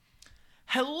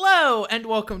Hello, and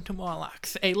welcome to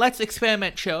Morlocks, a Let's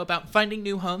Experiment show about finding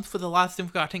new homes for the lost and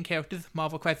forgotten characters of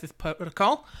Marvel Crisis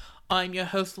Protocol. I'm your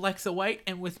host, Lexa White,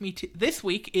 and with me this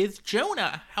week is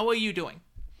Jonah. How are you doing?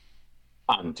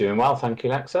 I'm doing well, thank you,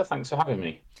 Lexa. Thanks for having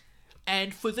me.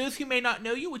 And for those who may not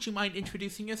know you, would you mind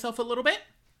introducing yourself a little bit?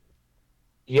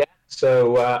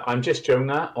 I'm just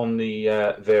Jonah on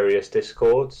the various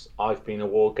Discords. I've been a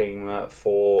wargamer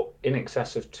for in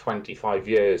excess of 25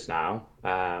 years now,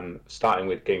 starting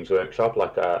with Games Workshop,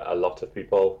 like a lot of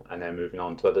people, and then moving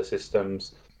on to other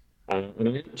systems. And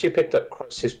I actually picked up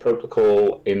Crisis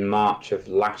Protocol in March of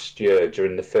last year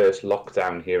during the first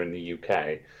lockdown here in the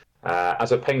UK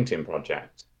as a painting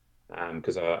project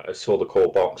because I saw the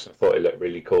core box and thought it looked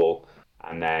really cool.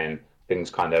 And then things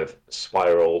kind of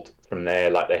spiraled from there,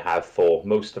 like they have for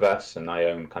most of us. And I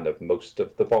own kind of most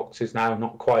of the boxes now,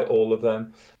 not quite all of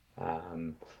them.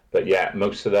 Um, but yeah,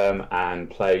 most of them, and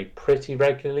play pretty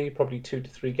regularly, probably 2 to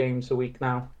 3 games a week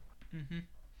now.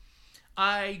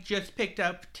 I just picked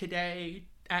up today,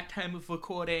 at time of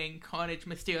recording, Carnage,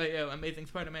 Mysterio, Amazing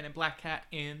Spider-Man, and Black Cat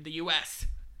in the US.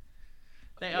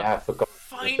 They are Yeah, I forgot a bit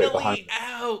finally behind.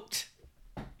 out!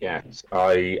 Yes,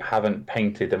 I haven't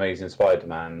painted Amazing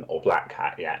Spider-Man or Black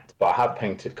Cat yet, but I have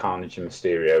painted Carnage and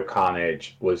Mysterio.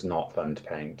 Carnage was not fun to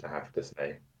paint, I have to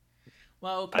say.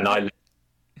 Well, And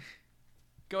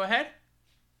go ahead.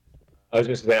 I was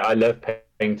going to say I love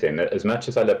painting as much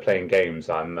as I love playing games.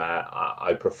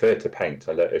 I prefer to paint.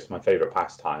 It's my favorite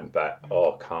pastime. But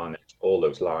oh, Carnage, all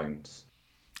those lines.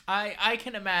 I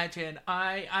can imagine.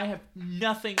 I have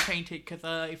nothing painted because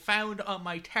I found on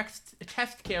my test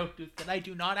characters that I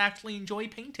do not actually enjoy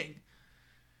painting.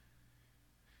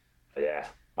 Yeah,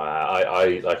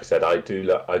 I like I said, I do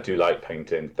like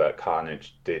painting, but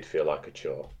Carnage did feel like a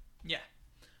chore. Yeah.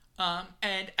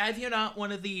 And as you're not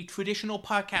one of the traditional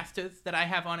podcasters that I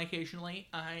have on occasionally,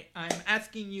 I'm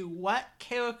asking you what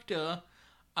character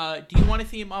do you want to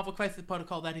see in Marvel Crisis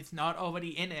Protocol that is not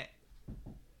already in it?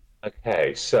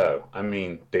 Okay, so I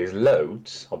mean, there's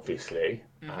loads, obviously,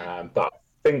 Mm-hmm. but I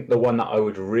think the one that I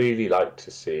would really like to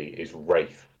see is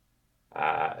Wraith,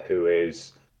 who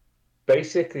is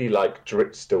basically like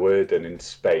Dritz de Werden in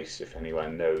space. If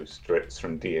anyone knows Dritz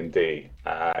from D&D,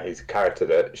 he's a character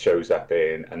that shows up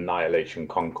in Annihilation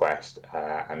Conquest,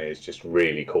 and is just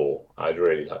really cool. I'd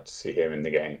really like to see him in the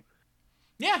game.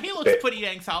 Yeah, he looks Bit, pretty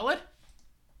dang solid.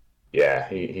 yeah,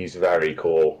 he's very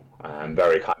cool,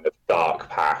 very kind of dark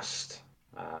past,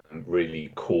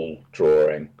 really cool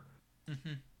drawing.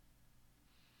 Mm-hmm.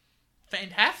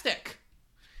 Fantastic.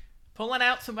 Pulling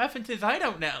out some references I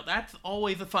don't know. That's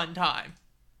always a fun time.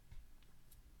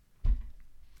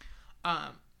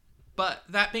 Um, but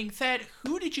that being said,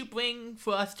 who did you bring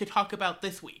for us to talk about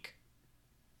this week?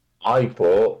 I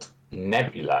bought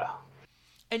Nebula.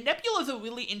 And Nebula is a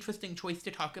really interesting choice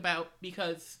to talk about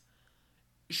because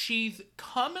she's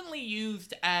commonly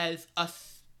used as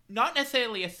not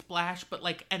necessarily a splash, but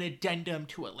like an addendum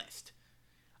to a list.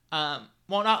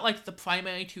 Well, not like the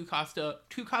primary two coster.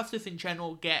 Two costers in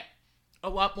general get a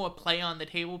lot more play on the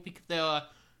table because there are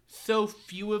so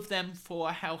few of them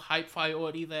for how high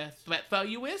priority their threat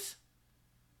value is.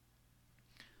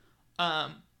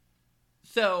 Um,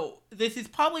 so this is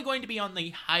probably going to be on the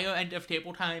higher end of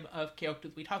table time of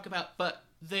characters we talk about, but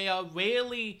they are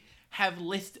rarely have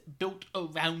lists built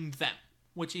around them,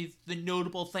 which is the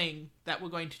notable thing that we're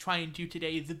going to try and do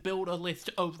today is build a list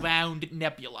around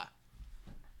Nebula.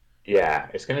 Yeah,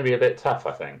 it's going to be a bit tough,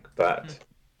 I think, Mm, but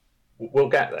we'll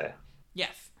get there.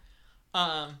 yes.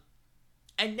 Um,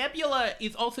 and Nebula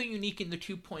is also unique in the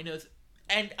two pointers,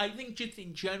 and I think just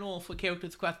in general for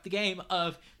characters across the game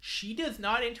of she does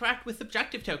not interact with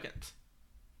objective tokens.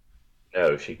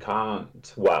 No, she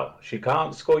can't. Well, she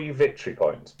can't score you victory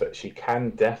points, but she can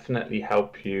definitely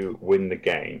help you win the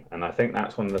game. And I think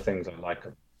that's one of the things I like.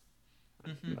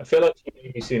 Mm-hmm. I feel like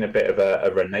you've seen a bit of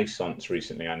a renaissance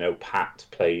recently. I know Pat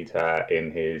played her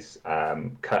in his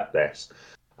cut list,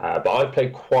 but I've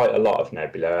played quite a lot of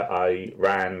Nebula. I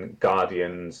ran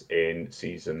Guardians in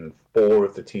season 4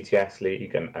 of the TTS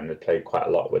League and had played quite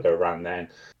a lot with her around then.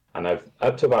 And I've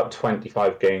up to about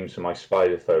 25 games for my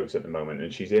Spider Foes at the moment,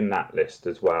 and she's in that list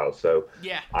as well. So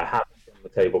Yeah. I have her on the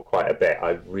table quite a bit.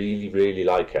 I really, really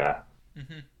like her.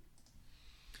 Mm-hmm.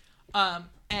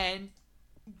 And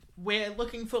we're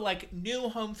looking for like new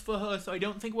homes for her, so I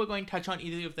don't think we're going to touch on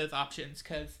either of those options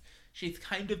because she's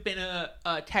kind of been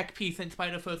a tech piece in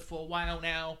Spider Verse for a while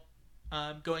now,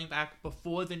 going back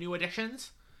before the new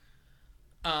editions.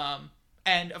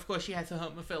 And of course, she has her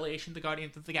home affiliation, the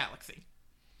Guardians of the Galaxy.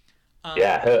 Um,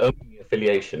 Yeah, her only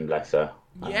affiliation, bless her.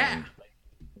 yeah,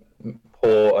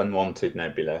 Poor unwanted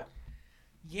Nebula.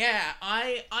 Yeah,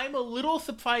 I'm a little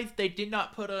surprised they did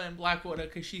not put her in Blackwater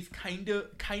because she's kind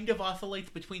of oscillates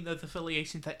between those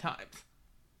affiliations at times.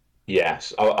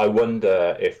 Yes, I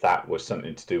wonder if that was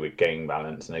something to do with game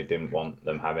balance, and they didn't want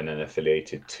them having an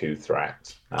affiliated two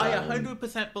threat. I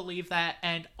 100% believe that,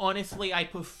 and honestly, I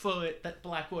prefer it that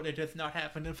Blackwater does not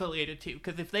have an affiliated two,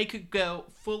 because if they could go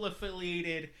full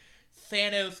affiliated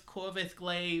Thanos, Corvus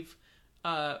Glaive,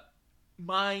 uh,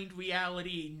 Mind,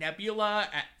 Reality, Nebula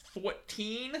at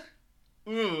 14,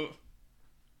 ugh.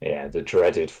 Yeah, the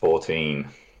dreaded 14.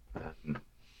 Um,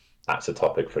 that's a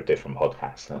topic for a different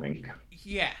podcast, I think.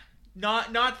 Yeah,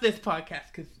 not this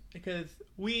podcast, because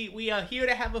we are here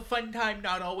to have a fun time,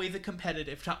 not always a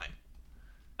competitive time.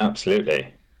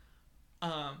 Absolutely.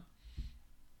 Um,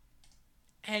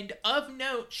 and of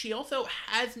note, she also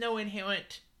has no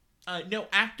inherent, no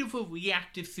active or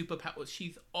reactive superpowers.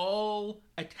 She's all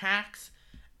attacks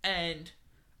and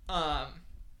um,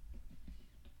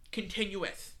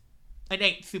 continuous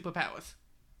innate superpowers.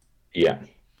 Yeah.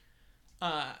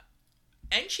 Uh,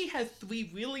 and she has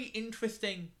three really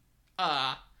interesting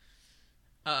uh,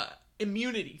 uh,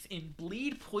 immunities in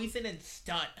bleed, poison, and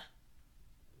stun.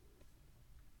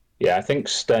 Yeah, I think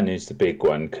stun is the big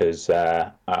one because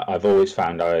I've always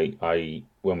found I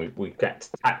when we get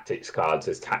tactics cards,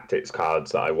 there's tactics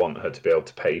cards that I want her to be able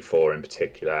to pay for in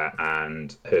particular,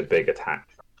 and her big attack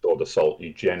or assault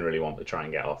you generally want to try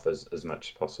and get off as much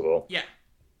as possible. Yeah.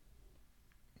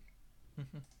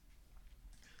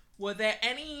 Were there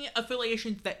any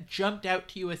affiliations that jumped out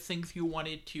to you as things you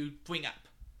wanted to bring up?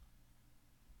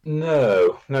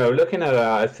 No, no. Looking at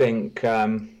her, I think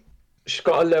she's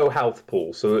got a low health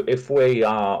pool. So if we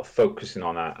are focusing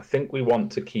on her, I think we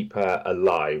want to keep her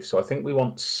alive. So I think we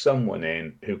want someone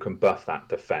in who can buff that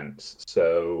defense.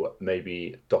 So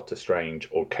maybe Doctor Strange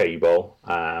or Cable.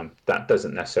 That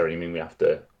doesn't necessarily mean we have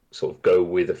to sort of go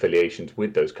with affiliations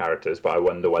with those characters, but I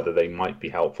wonder whether they might be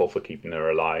helpful for keeping her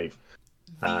alive.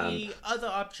 The other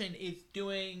option is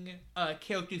doing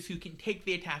characters who can take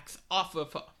the attacks off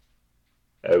of her.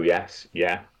 Oh yes,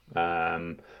 yeah.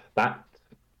 That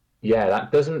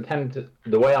that doesn't tend to.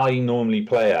 The way I normally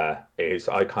play her is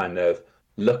I kind of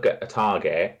look at a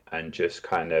target and just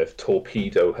kind of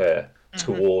torpedo her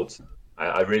towards.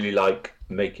 I really like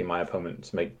making my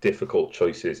opponents make difficult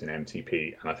choices in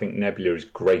MTP, and I think Nebula is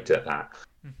great at that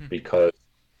because,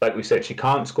 like we said, she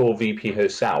can't score VP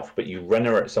herself, but you run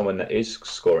her at someone that is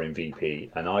scoring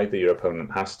VP, and either your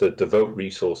opponent has to devote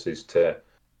resources to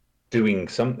doing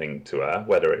something to her,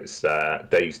 whether it's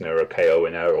dazing her or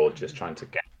KOing her or just trying to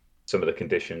get some of the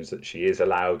conditions that she is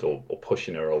allowed or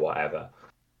pushing her or whatever.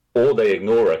 Or they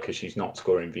ignore her because she's not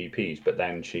scoring VPs, but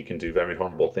then she can do very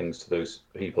horrible things to those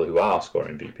people who are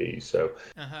scoring VPs. So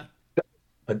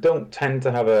I don't tend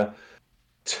to have a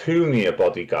too near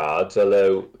bodyguards,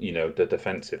 although, the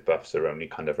defensive buffs are only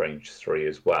kind of range 3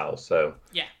 as well. So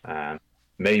Yeah.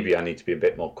 maybe I need to be a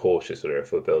bit more cautious with her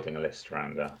if we're building a list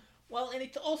around her. Well, and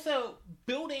it's also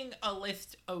building a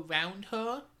list around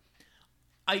her.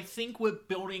 I think we're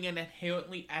building an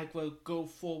inherently aggro go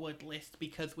forward list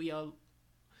because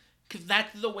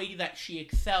that's the way that she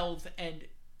excels, and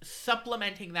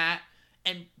supplementing that,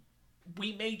 and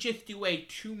we may just do a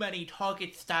too many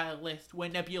target style list where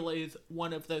Nebula is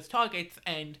one of those targets,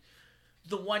 and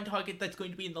the one target that's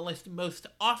going to be in the list most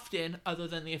often, other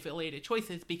than the affiliated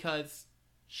choices, because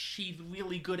she's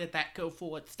really good at that go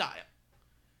forward style.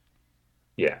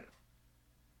 Yeah.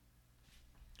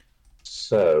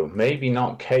 So maybe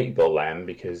not Cable then,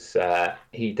 because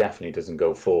he definitely doesn't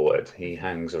go forward. He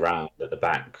hangs around at the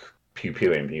back,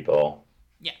 pew-pewing people.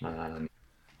 Yeah.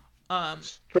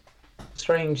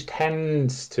 Strange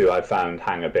tends to, I found,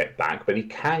 hang a bit back, but he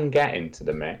can get into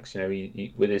the mix.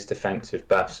 He with his defensive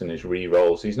buffs and his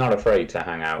re-rolls, he's not afraid to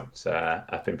hang out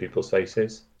up in people's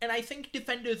faces. And I think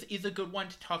Defenders is a good one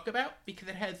to talk about because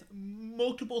it has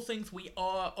multiple things we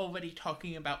are already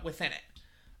talking about within it.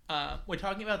 We're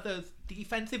talking about those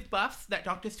defensive buffs that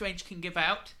Doctor Strange can give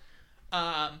out,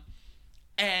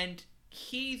 and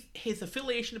his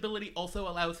affiliation ability also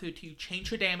allows her to change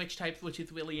her damage types, which is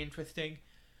really interesting.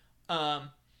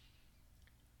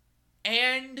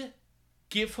 And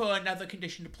give her another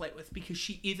condition to play with because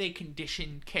she is a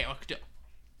conditioned character.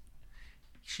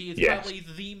 She is probably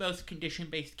the most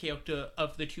condition-based character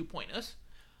of the 2-pointers.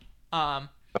 Oh,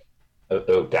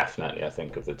 definitely, I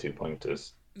think, of the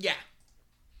 2-pointers. Yeah.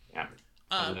 Yeah.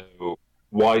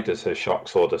 Why does her Shock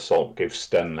Sword Assault give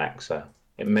stun Lexa?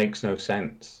 It makes no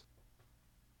sense.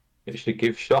 It should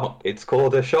give shock. It's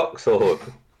called a Shock Sword.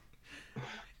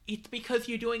 It's because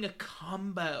you're doing a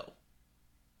combo.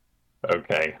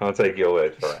 Okay, I'll take your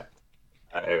word for it.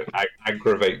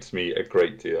 Aggravates me a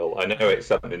great deal. I know it's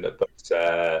something that puts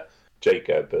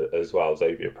Jacob as well,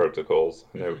 Xavier Protocols.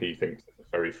 I know he thinks it's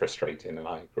very frustrating, and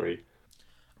I agree.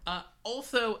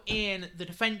 Also in the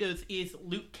Defenders is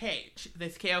Luke Cage,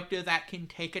 this character that can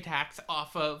take attacks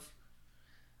off of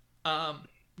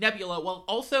Nebula while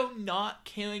also not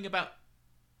caring about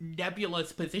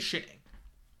Nebula's positioning.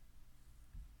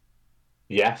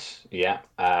 Yes, yeah,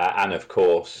 and of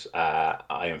course,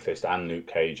 Iron Fist and Luke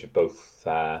Cage have both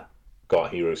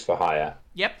got Heroes for Hire.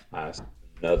 Yep. So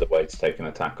another way to take an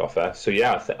attack off her. So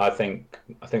yeah, I think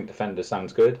Defender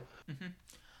sounds good.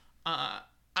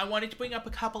 I wanted to bring up a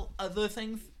couple other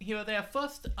things here or there.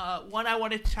 First, one I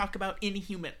wanted to talk about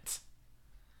Inhumans.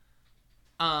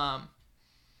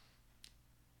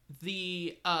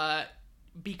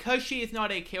 Because she is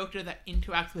not a character that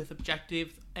interacts with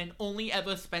objectives and only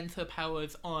ever spends her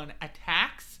powers on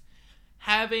attacks,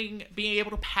 being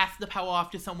able to pass the power off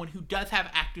to someone who does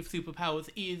have active superpowers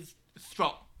is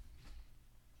strong.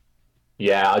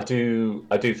 Yeah, I do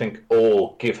think,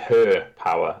 or give her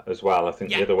power as well. I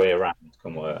think the other way around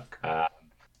can work. I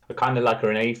kind of like her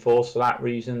in A-Force for that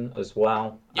reason as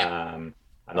well. Yeah. And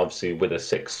obviously with a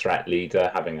 6-threat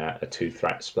leader, having a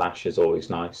 2-threat splash is always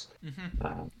nice.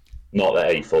 Not that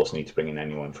A-Force need to bring in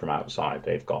anyone from outside.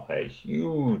 They've got a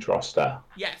huge roster.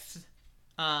 Yes.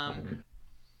 But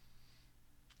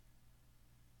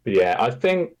yeah, I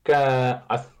think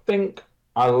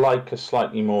I like her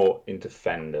slightly more in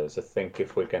Defenders. I think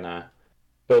if we're gonna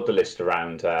build the list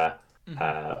around her,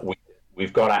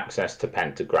 we've got access to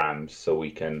pentagrams, so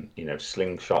we can,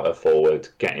 slingshot her forward,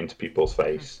 get into people's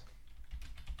face.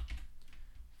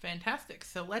 Fantastic.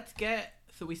 So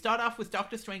we start off with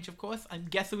Doctor Strange, of course. I'm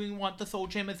guessing we want the Soul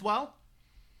Gem as well.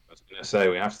 I was gonna say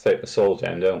we have to take the Soul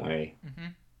Gem, don't we?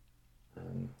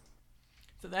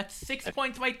 So that's 6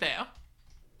 points right there.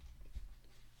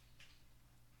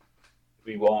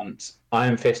 Do we want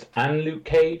Iron Fist and Luke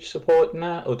Cage supporting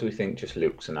that, or do we think just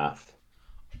Luke's enough?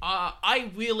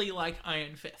 I really like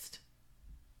Iron Fist.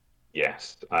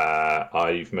 Yes,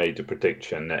 I've made a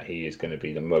prediction that he is going to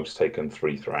be the most taken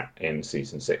 3-threat in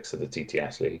Season 6 of the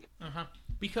TTS League.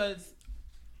 Because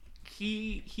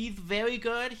he's very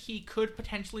good. He could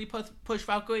potentially push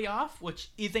Valkyrie off,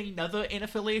 which is another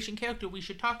in-affiliation character we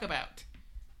should talk about.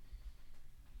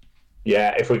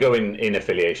 Yeah, if we go in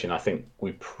affiliation, I think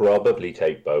we probably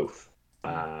take both.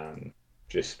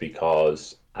 Just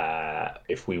because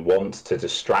if we want to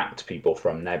distract people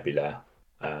from Nebula,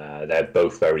 they're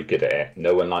both very good at it.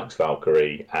 No one likes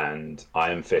Valkyrie, and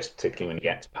Iron Fist, particularly when he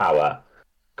gets power,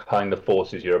 kind of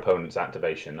forces your opponent's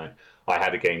activation. I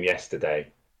had a game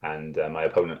yesterday, and my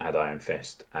opponent had Iron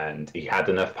Fist, and he had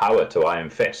enough power to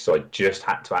Iron Fist, so I just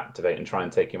had to activate and try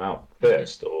and take him out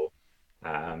first.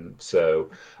 So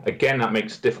again, that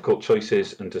makes difficult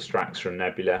choices and distracts from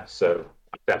Nebula. So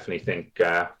I definitely think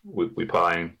we put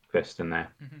Iron Fist in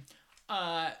there.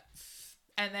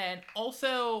 And then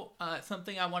also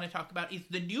something I want to talk about is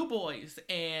the new boys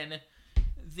in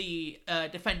the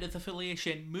Defenders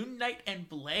affiliation, Moon Knight and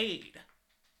Blade.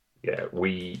 Yeah,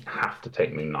 we have to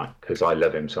take Moon Knight because I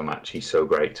love him so much. He's so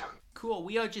great. Cool.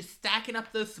 We are just stacking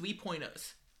up those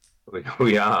 3-pointers.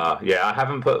 We are. Yeah, I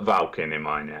haven't put Valken in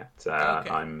mine yet. Okay.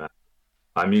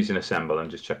 I'm using Assemble. I'm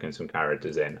just chucking some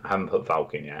characters in. I haven't put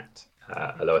Valken yet,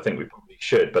 although I think we probably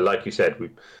should. But like you said, we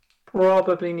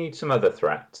probably need some other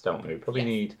threats, don't we? We probably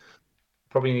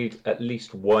need at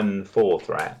least one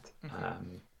 4-threat.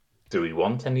 Do we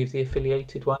want any of the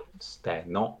affiliated ones? They're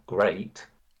not great.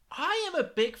 I am a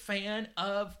big fan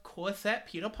of Corset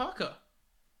Peter Parker.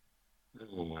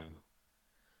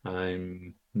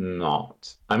 I'm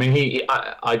not. I mean,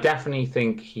 I definitely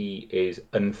think he is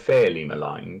unfairly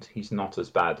maligned. He's not as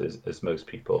bad as most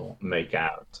people make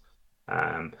out.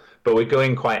 But we're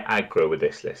going quite aggro with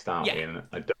this list, aren't we? And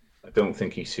I don't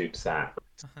think he suits that.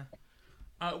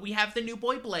 We have the new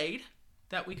boy Blade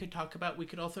that we could talk about. We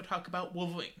could also talk about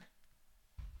Wolverine.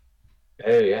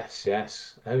 Oh, yes.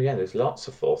 Oh, yeah, there's lots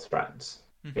of 4-threats.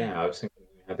 Yeah, I was thinking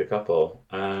we had a couple.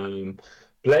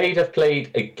 Blade I've played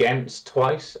against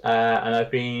twice, and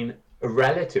I've been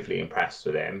relatively impressed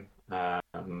with him.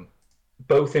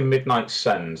 Both in Midnight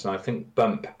Suns, and I think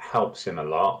Bump helps him a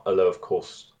lot, although, of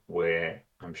course,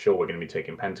 I'm sure we're going to be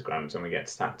taking pentagrams when we get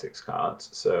to tactics cards.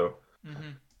 So,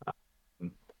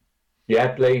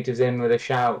 yeah, Blade is in with a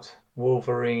shout.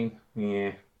 Wolverine,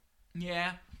 yeah.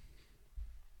 Yeah.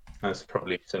 That's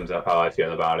probably sums up how I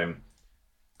feel about him.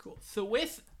 Cool.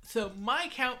 So my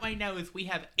count right now is we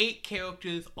have 8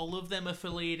 characters, all of them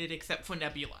affiliated except for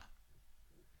Nebula.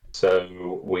 So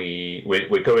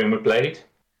we're going with Blade?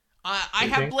 I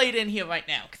have Blade in here right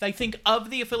now, because I think of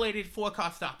the affiliated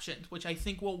 4-cost options, which I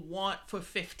think we'll want for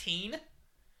 15,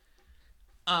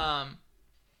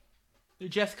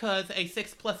 just because a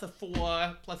 6 plus a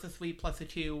 4 plus a 3 plus a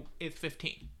 2 is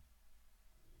 15.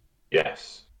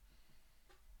 Yes.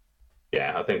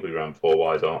 Yeah, I think we run 4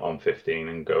 wide on 15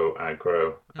 and go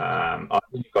aggro. I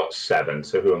think you've got 7,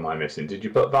 so who am I missing? Did you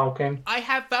put Valken? I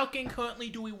have Valken currently.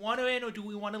 Do we want her in, or do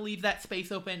we want to leave that space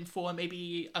open for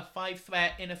maybe a 5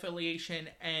 threat in affiliation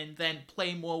and then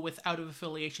play more with out of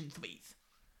affiliation 3s?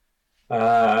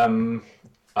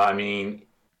 I mean,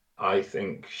 I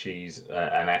think she's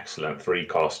an excellent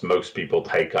 3-cost. Most people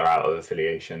take her out of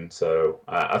affiliation, so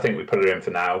I think we put her in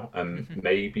for now, and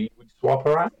maybe we swap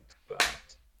her out. But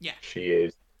yeah,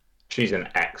 she's an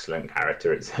excellent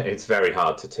character. It's very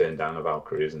hard to turn down a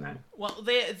Valkyrie, isn't it? Well,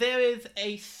 there is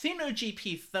a synergy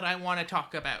piece that I want to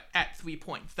talk about at 3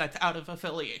 points that's out of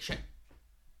affiliation.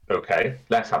 Okay,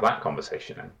 let's have that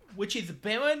conversation then. Which is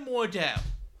Baron Mordo.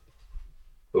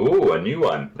 Ooh, a new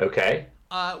one. Okay.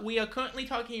 We are currently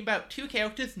talking about 2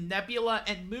 characters, Nebula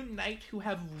and Moon Knight, who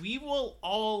have reroll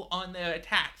all on their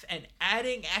attacks, and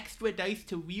adding extra dice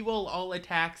to reroll all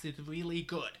attacks is really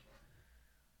good.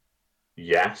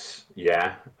 Yes,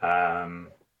 yeah.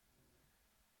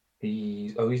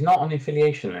 He's not on the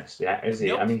affiliation list yet, is he?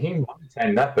 Nope. I mean, he might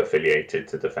end up affiliated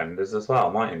to Defenders as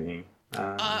well, mightn't he?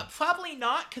 Probably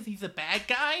not, because he's a bad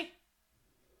guy.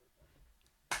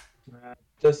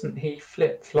 Doesn't he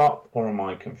flip-flop, or am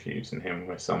I confusing him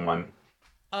with someone?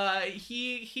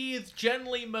 He is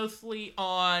generally mostly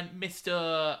on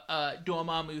Mr.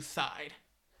 Dormammu's side,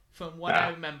 from what I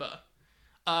remember.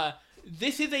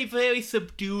 This is a very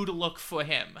subdued look for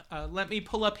him. Let me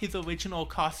pull up his original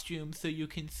costume so you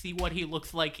can see what he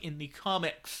looks like in the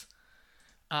comics.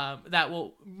 That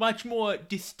will much more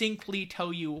distinctly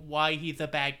tell you why he's a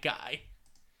bad guy.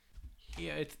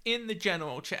 Here, it's in the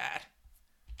general chat.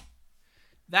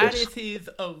 That is his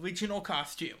original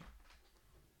costume.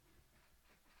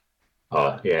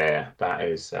 Oh, yeah, that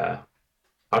is... I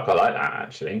quite like that,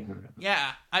 actually.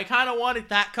 Yeah, I kind of wanted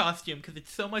that costume because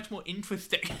it's so much more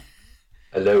interesting.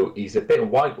 Although he's a bit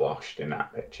whitewashed in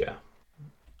that picture.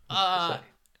 That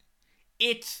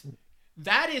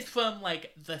is from,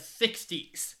 like, the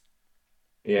 60s.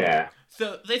 Yeah.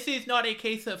 So this is not a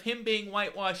case of him being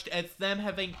whitewashed as them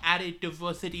having added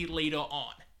diversity later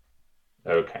on.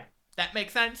 Okay. That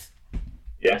makes sense?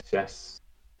 Yes.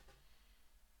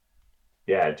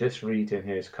 Yeah, just reading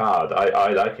his card.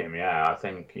 I like him, yeah. I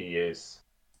think he is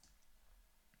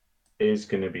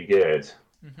going to be good.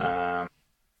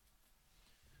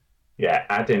 Yeah,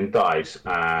 adding dice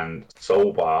and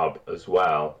Soul Barb as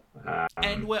well.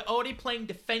 And we're already playing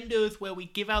Defenders where we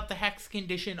give out the Hex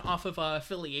condition off of our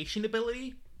affiliation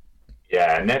ability.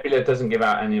 Yeah, Nebula doesn't give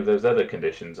out any of those other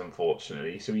conditions,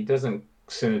 unfortunately, so he doesn't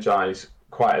synergize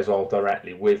quite as well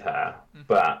directly with her.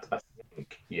 But I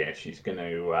think, yeah, she's going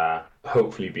to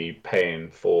hopefully be paying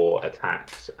for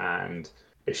attacks, and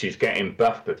if she's getting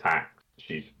buffed attacks,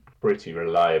 she's pretty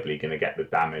reliably going to get the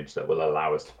damage that will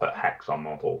allow us to put Hex on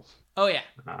models. Oh, yeah.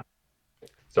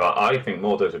 So I think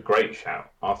Mordo's a great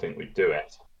shout. I think we do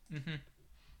it.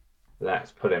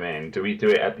 Let's put him in. Do we do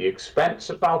it at the expense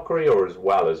of Valkyrie or as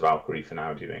well as Valkyrie for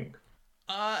now, do you think?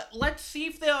 Let's see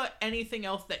if there's anything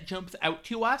else that jumps out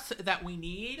to us that we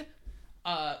need.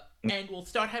 And we'll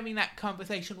start having that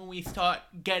conversation when we start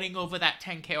getting over that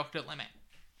 10 character limit.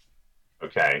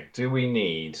 Okay. Do we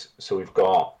need... So we've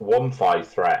got 1 5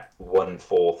 threat, 1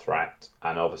 4 threat,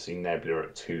 and obviously Nebula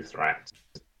at 2 threats.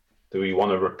 Do we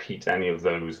want to repeat any of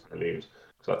those values?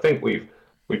 Because I think we've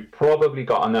probably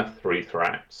got enough 3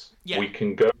 threats. Yeah. We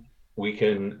can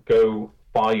go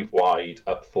 5 wide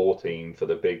at 14 for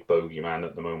the big bogeyman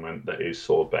at the moment that is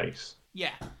sword base.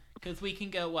 Yeah, because we can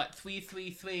go 3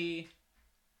 3 3.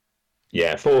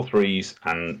 Yeah, 4 3s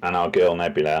and our girl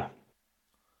Nebula.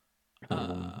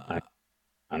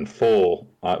 And 4.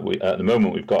 At the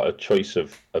moment we've got a choice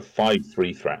of 5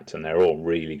 3 threats, and they're all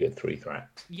really good 3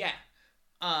 threats. Yeah.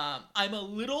 I'm a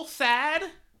little sad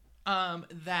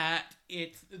that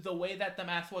it's the way that the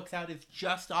math works out is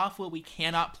just off where we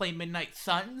cannot play Midnight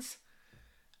Suns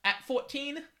at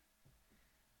 14.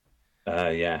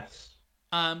 Yes.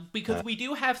 Because we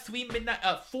do have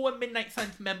 4 Midnight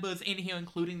Suns members in here,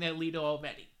 including their leader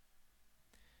already.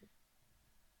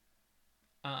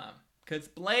 Because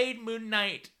Blade, Moon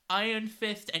Knight, Iron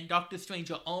Fist, and Doctor Strange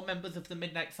are all members of the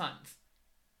Midnight Suns.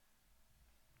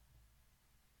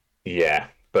 Yeah,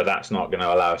 but that's not going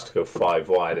to allow us to go 5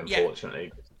 wide,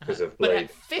 unfortunately, because of Blade.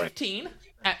 But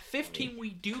at 15, we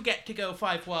do get to go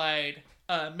 5 wide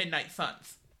Midnight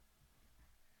Suns.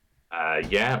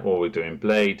 Yeah, well, we're doing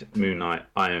Blade, Moon Knight,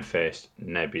 Iron Fist,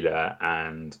 Nebula,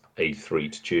 and a three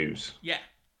to choose. Yeah.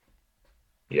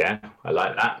 Yeah, I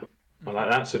like that. I like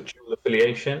that. So dual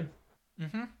affiliation.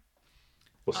 Mm-hmm.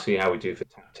 We'll see how we do for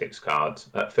tactics cards.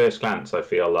 At first glance, I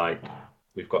feel like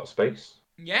we've got space.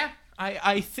 Yeah.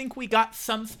 I think we got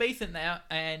some space in there,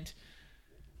 and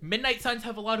Midnight Suns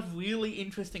have a lot of really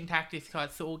interesting tactics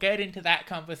cards, so we'll get into that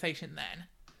conversation then.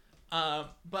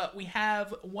 But we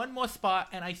have one more spot,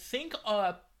 and I think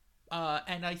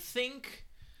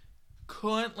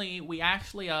currently we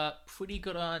actually are pretty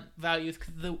good on values,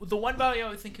 because the one value I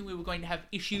was thinking we were going to have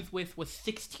issues with was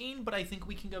 16, but I think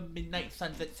we can go Midnight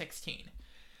Suns at 16.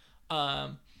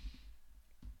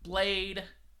 Blade,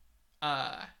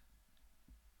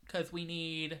 because we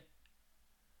need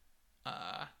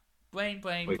brain.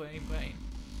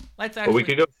 Let's actually. But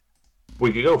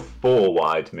we could go four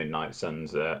wide Midnight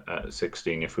Suns at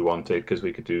 16 if we wanted, because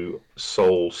we could do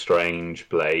Soul Strange,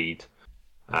 Blade,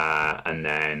 and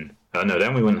then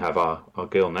then we wouldn't have our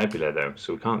girl Nebula though,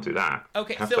 so we can't do that.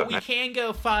 Okay, so we can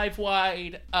go 5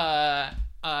 wide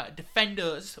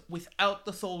defenders without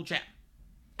the Soul Gem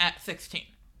at 16.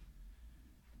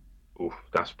 Oof,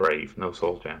 that's brave. No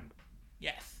Soul Gem.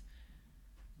 Yes.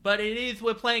 But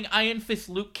we're playing Iron Fist,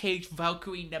 Luke Cage,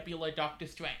 Valkyrie, Nebula, Doctor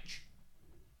Strange.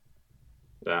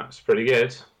 That's pretty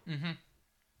good.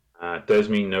 Mm-hmm. Does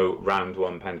mean no round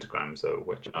 1 pentagrams though,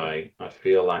 which I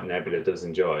feel like Nebula does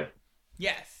enjoy.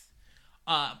 Yes.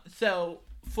 So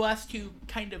for us to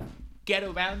kind of get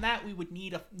around that, we would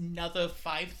need another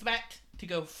 5 threat to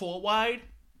go 4 wide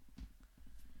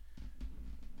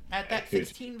at that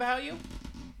 16 value.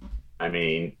 I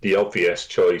mean, the obvious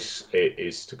choice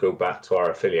is to go back to our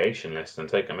affiliation list and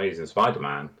take Amazing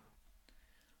Spider-Man.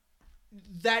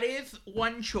 That is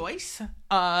one choice.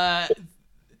 The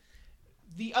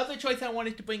other choice I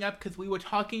wanted to bring up, because we were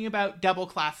talking about double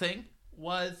classing,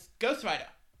 was Ghost Rider.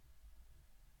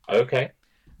 Okay.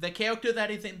 The character that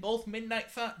is in both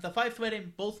Midnight Suns, the 5 threat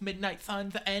in both Midnight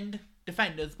Suns and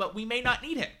Defenders, but we may not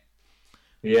need him.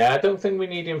 Yeah, I don't think we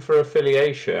need him for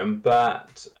affiliation,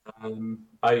 but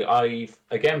I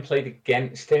again played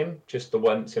against him just the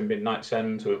once in Midnight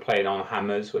Suns. We were playing on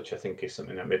hammers, which I think is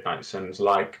something that Midnight Suns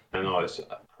like, and I was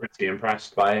pretty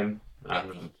impressed by him.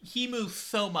 He moves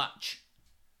so much.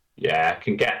 Yeah,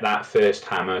 can get that first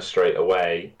hammer straight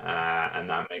away, and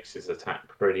that makes his attack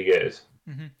pretty good.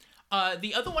 Mm-hmm.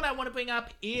 The other one I want to bring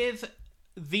up is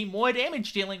the more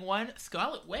damage dealing one,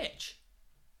 Scarlet Witch.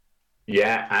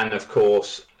 Yeah, and of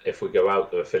course, if we go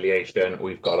out of affiliation,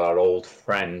 we've got our old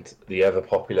friend, the ever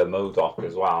popular MODOK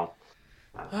as well.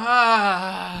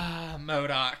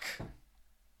 MODOK.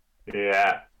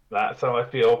 Yeah, that's how I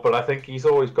feel, but I think he's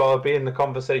always got to be in the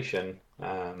conversation.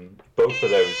 Both of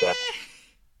those.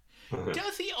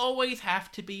 Does he always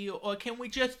have to be, or can we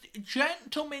just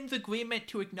gentleman's agreement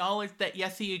to acknowledge that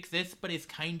yes, he exists, but is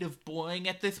kind of boring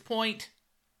at this point?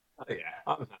 Yeah,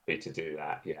 I'm happy to do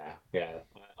that. Yeah.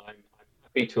 I'm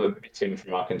happy to omit him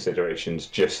from our considerations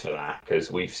just for that, because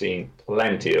we've seen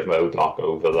plenty of MODOK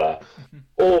over the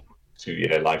all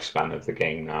 2-year lifespan of the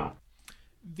game now.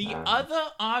 The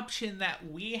other option that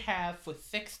we have for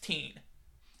 16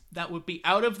 that would be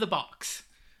out of the box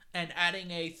and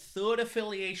adding a third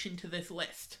affiliation to this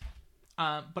list,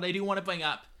 but I do want to bring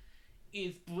up,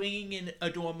 is bringing in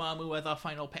Dormammu as our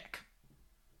final pick.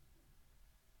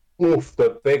 Oof,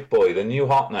 the big boy, the new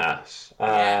hotness.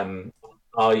 Yeah.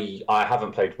 I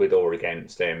haven't played with or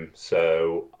against him,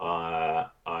 so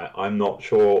I'm not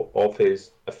sure of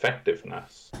his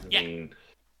effectiveness. I mean,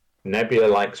 Nebula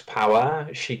likes power.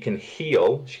 She can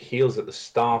heal. She heals at the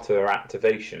start of her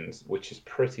activations, which is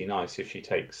pretty nice if she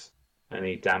takes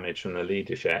any damage from the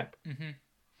leadership. Mm-hmm.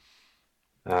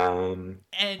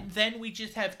 And then we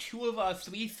just have 2 of our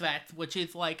 3 threats, which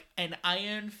is like an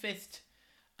Iron Fist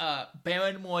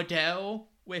Baron Mordo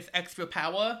with extra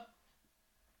power.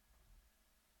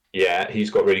 Yeah, he's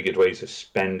got really good ways of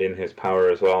spending his power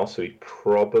as well, so he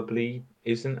probably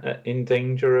isn't in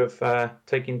danger of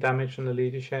taking damage from the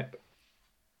leadership.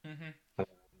 Mm-hmm.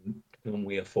 Can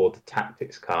we afford the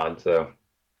tactics card, though?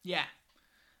 Yeah.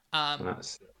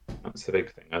 That's the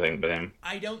big thing, I think, with him.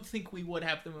 I don't think we would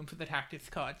have the room for the tactics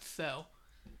cards, so...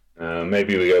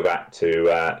 maybe we go back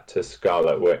to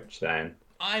Scarlet Witch, then.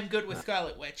 I'm good with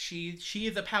Scarlet Witch. She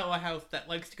is a powerhouse that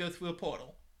likes to go through a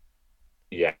portal.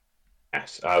 Yeah.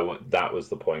 Yes, that was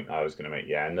the point I was going to make.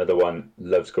 Yeah, another one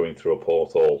loves going through a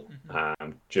portal,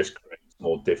 just creates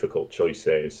more difficult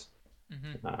choices.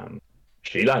 Mm-hmm.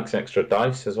 She likes extra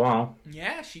dice as well.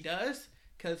 Yeah, she does,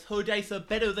 because her dice are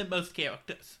better than most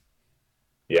characters.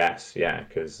 Yes, yeah,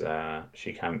 because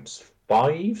she counts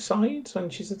 5 sides when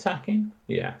she's attacking.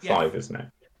 Yeah, 5, isn't it?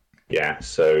 Yeah,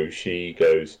 so she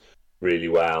goes really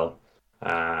well.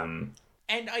 Um,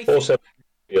 And I think. Also,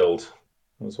 Field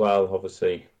as well,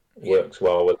 obviously, Yeah. works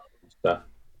well with stuff.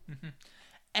 Hmm.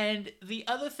 And the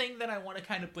other thing that I want to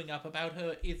kind of bring up about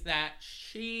her is that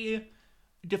she.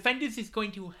 Defenders is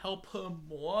going to help her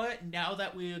more now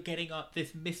that we're getting up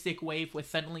this Mystic wave where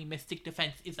suddenly Mystic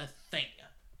Defense is a thing.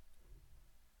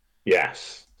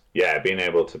 Yes. Yeah, being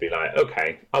able to be like,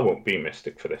 okay, I won't be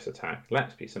Mystic for this attack.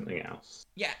 Let's be something else.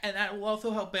 Yeah, and that will also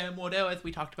help Baron Mordo, as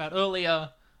we talked about earlier.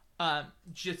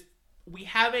 Just we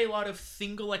have a lot of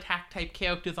single attack type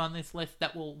characters on this list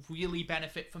that will really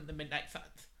benefit from the Midnight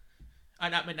Suns.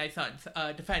 Not Midnight Suns,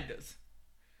 Defenders.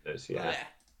 Yeah.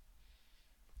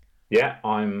 Yeah,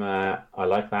 I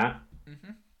like that.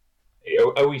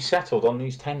 Are we settled on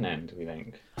these 10 then, do we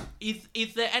think?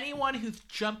 Is there anyone who's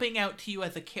jumping out to you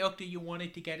as a character you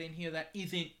wanted to get in here that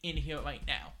isn't in here right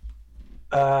now?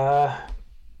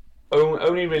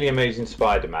 Only really Amazing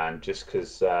Spider-Man, just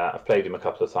because I've played him a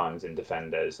couple of times in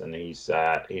Defenders, and he's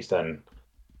done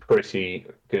pretty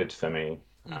good for me.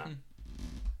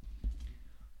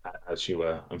 As you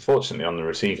were unfortunately on the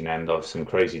receiving end of some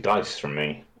crazy dice from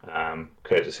me,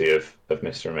 courtesy of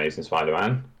Mr. Amazing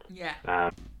Spider-Man.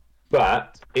 Yeah.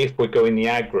 But if we're going the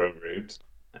aggro route,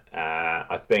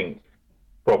 I think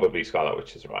probably Scarlet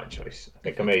Witch is the right choice. I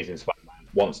think Amazing Spider-Man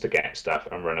wants to get stuff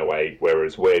and run away,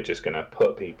 whereas we're just going to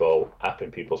put people up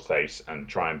in people's face and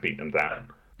try and beat them down.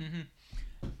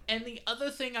 And the other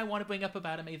thing I want to bring up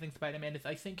about Amazing Spider-Man is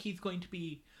I think he's going to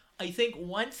be... I think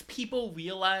once people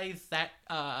realize that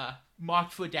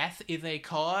Marked for Death is a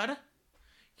card,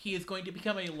 he is going to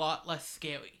become a lot less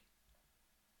scary.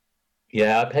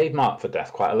 Yeah, I played Mark for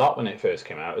Death quite a lot when it first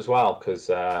came out as well, because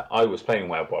I was playing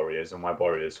Web Warriors, and Web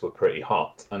Warriors were pretty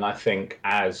hot. And I think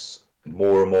as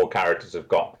more and more characters have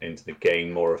got into the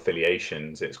game, more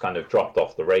affiliations, it's kind of dropped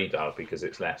off the radar because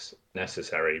it's less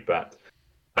necessary. But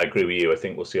I agree with you. I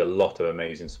think we'll see a lot of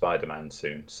Amazing Spider-Man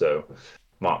soon. So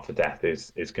Mark for Death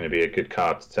is going to be a good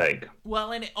card to take.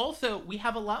 Well, and we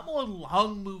have a lot more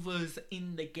long movers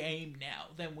in the game now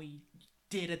than we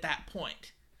did at that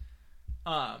point.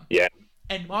 Yeah.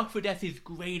 And Mark for Death is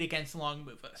great against long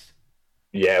movers.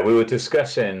 Yeah, we were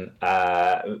discussing,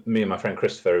 me and my friend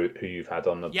Christopher, who you've had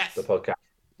on the podcast.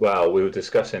 Well, we were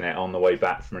discussing it on the way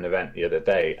back from an event the other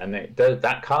day, and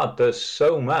that card does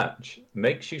so much.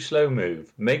 Makes you slow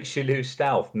move, makes you lose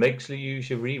stealth, makes you use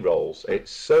your rerolls.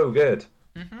 It's so good.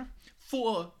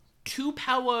 For 2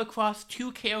 power across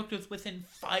 2 characters within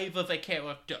 5 of a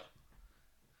character.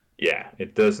 Yeah,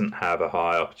 it doesn't have a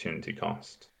high opportunity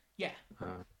cost. Yeah.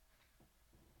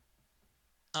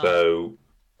 So,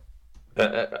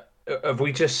 have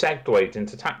we just segued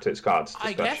into tactics cards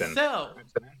discussion? I guess so.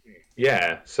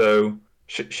 Yeah, so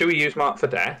should we use Mark for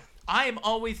Death? I am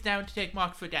always down to take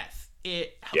Mark for Death.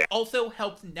 It also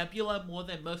helps Nebula more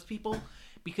than most people,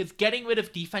 because getting rid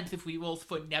of defensive rerolls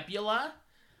for Nebula,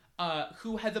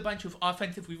 who has a bunch of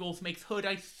offensive rerolls, makes her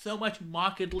dice so much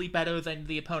markedly better than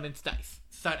the opponent's dice,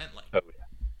 suddenly. Oh, yeah.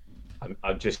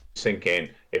 I'm just thinking,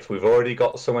 if we've already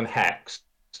got someone hexed,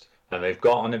 and they've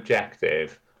got an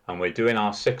objective, and we're doing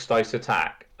our 6 dice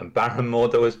attack, and Baron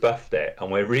Mordo has buffed it,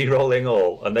 and we're re-rolling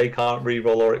all, and they can't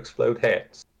re-roll or explode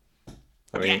hits.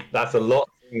 I mean, that's a lot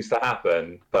of things to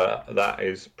happen, but that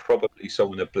is probably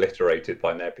someone obliterated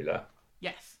by Nebula.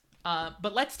 Yes.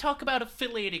 But let's talk about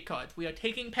affiliated cards. We are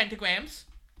taking pentagrams.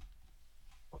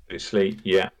 Obviously,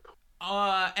 yeah.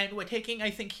 And we're taking, I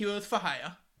think, Heroes for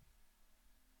Hire.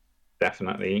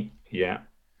 Definitely, yeah.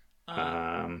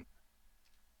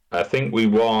 I think we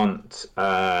want,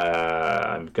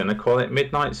 I'm going to call it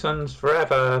Midnight Suns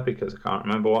Forever, because I can't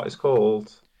remember what it's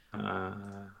called.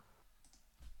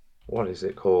 What is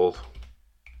it called?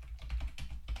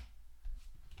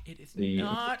 It is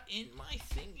not in my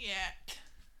thing yet.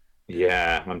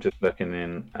 Yeah, I'm just looking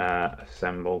in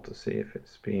Assemble to see if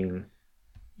it's been...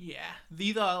 Yeah,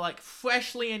 these are like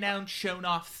freshly announced, shown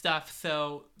off stuff,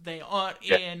 so they aren't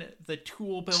in the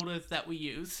tool builders that we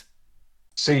use.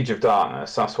 Siege of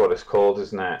Darkness, that's what it's called,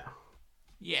 isn't it?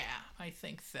 Yeah, I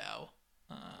think so.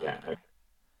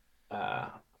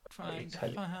 Trying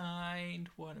to find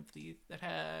one of these that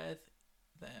has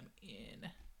them in.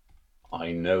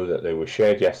 I know that they were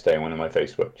shared yesterday in one of my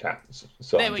Facebook chats.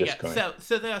 So there we go.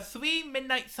 So there are 3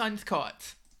 Midnight Suns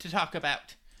cards to talk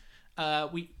about.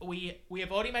 We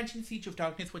have already mentioned Siege of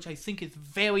Darkness, which I think is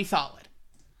very solid.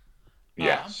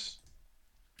 Yes.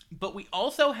 But we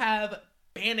also have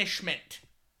Banishment.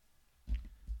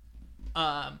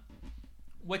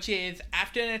 Which is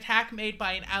after an attack made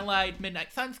by an allied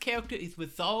Midnight Suns character is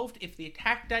resolved if the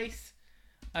attack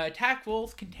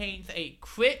rolls contains a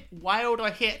crit, wild, or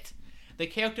hit The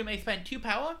character may spend 2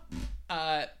 power.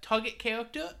 Target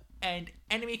character and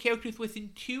enemy characters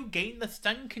within 2 gain the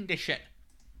stun condition.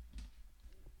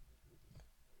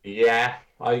 Yeah,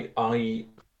 I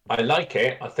like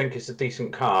it. I think it's a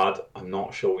decent card. I'm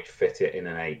not sure we fit it in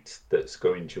an 8 that's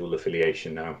going dual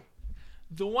affiliation now.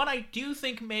 The one I do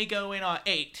think may go in our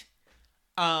 8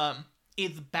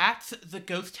 is Bats the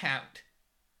Ghost Hound,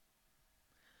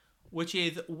 which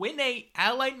is when a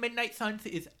allied Midnight Suns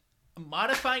is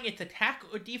modifying its attack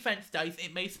or defense dice,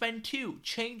 it may spend 2.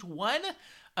 Change one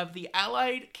of the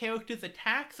allied character's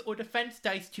attacks or defense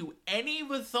dice to any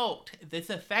result. This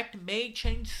effect may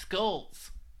change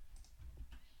skulls.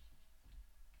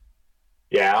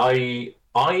 Yeah,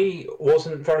 I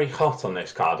wasn't very hot on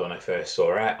this card when I first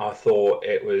saw it. I thought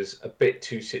it was a bit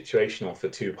too situational for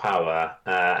 2 power.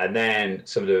 And then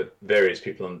some of the various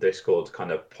people on Discord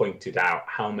kind of pointed out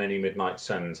how many Midnight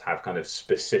Suns have kind of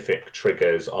specific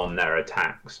triggers on their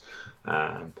attacks.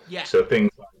 Yeah. So things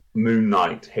like Moon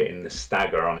Knight hitting the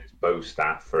stagger on his bow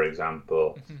staff, for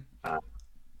example.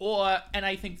 And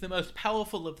I think the most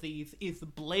powerful of these is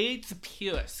Blades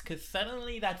Pierce, because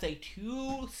suddenly that's a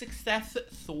 2 success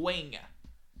swing.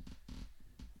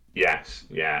 Yes,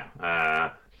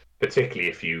 yeah. Particularly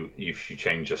if you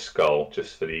change your skull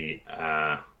just for the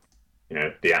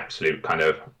the absolute kind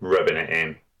of rubbing it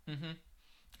in. Mm-hmm.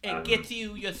 It gets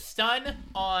you your stun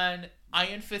on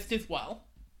Iron Fist as well.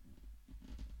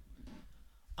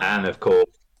 And of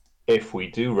course, if we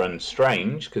do run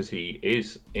Strange, because he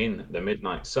is in the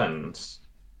Midnight Suns,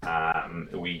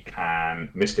 we can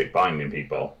Mystic Binding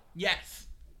people. Yes.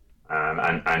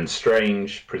 And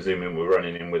Strange, presuming we're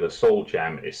running in with a Soul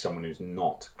Gem, is someone who's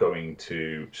not going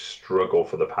to struggle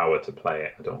for the power to play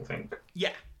it, I don't think.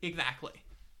 Yeah, exactly.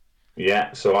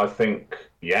 Yeah, so I think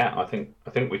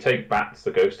we take Bats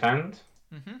the Ghost Hound.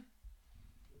 Mm-hmm.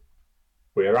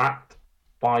 We're at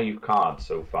 5 cards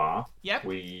so far. Yep.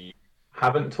 We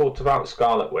haven't talked about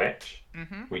Scarlet Witch.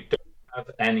 Mm-hmm. We don't have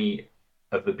any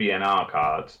of the BNR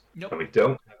cards. Nope. And we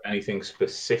don't have anything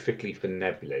specifically for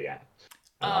Nebula yet.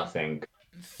 And I think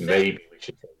maybe we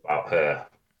should talk about her.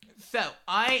 So,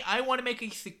 I want to make a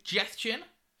suggestion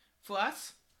for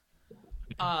us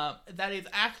that is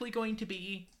actually going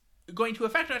to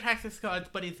affect our Taxis cards,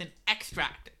 but is an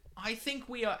extract. I think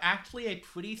we are actually a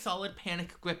pretty solid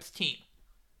Panic Grips team.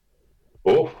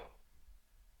 Oh,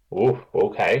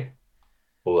 okay.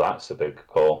 Well, that's a big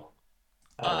call.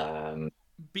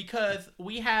 Because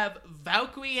we have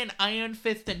Valkyrie and Iron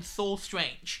Fist and Soul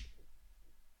Strange.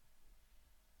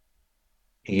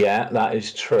 Yeah, that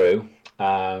is true.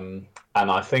 And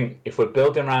I think if we're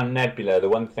building around Nebula, the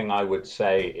one thing I would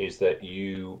say is that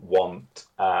you want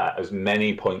as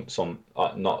many points on,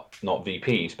 not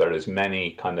VPs, but as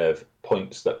many kind of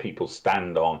points that people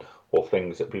stand on or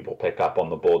things that people pick up on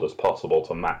the board as possible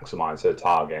to maximize their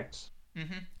targets.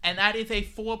 Mm-hmm. And that is a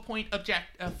 4-point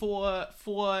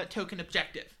four token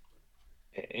objective.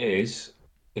 It is.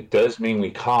 It does mean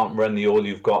we can't run the All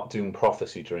You've Got Doom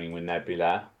Prophecy Dream with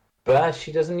Nebula. But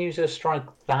she doesn't use her strike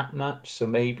that much, so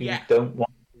maybe you don't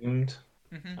want Doomed.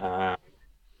 Mm-hmm.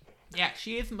 Yeah,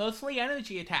 she is mostly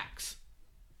energy attacks.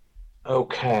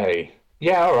 Okay.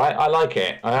 Yeah, all right. I like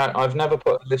it. I've never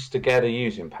put a list together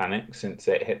using Panic since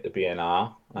it hit the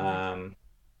BNR.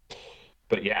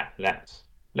 But yeah, let's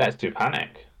do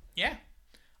Panic. Yeah.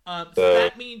 So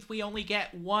that means we only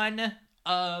get one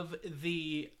of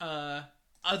the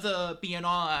other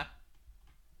BNR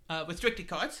restricted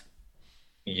cards.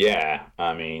 Yeah,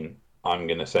 I mean, I'm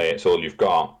going to say it's all you've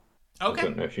got. Okay. I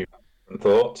don't know if you have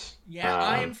thoughts. Yeah,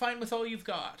 I am fine with all you've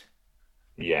got.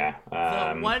 Yeah.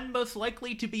 The one most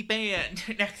likely to be banned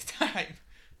next time.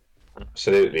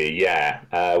 Absolutely, yeah.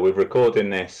 We're recording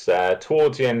this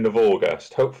towards the end of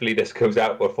August. Hopefully this goes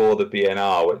out before the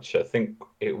BNR, which I think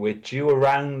we're due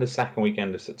around the second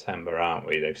weekend of September, aren't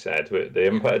we? They've said. They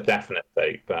haven't put a definite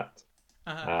date, but...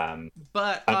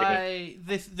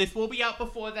 this will be out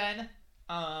before then.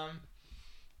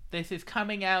 This is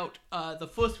coming out the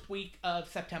first week of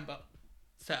September.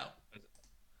 So...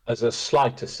 As a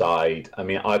slight aside, I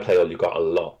mean, I play All You Got a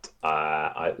lot.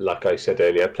 Like I said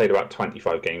earlier, I played about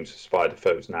 25 games of Spider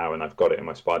Foes now, and I've got it in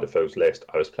my Spider Foes list.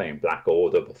 I was playing Black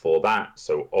Order before that,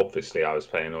 so obviously I was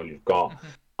playing All You've Got. Mm-hmm.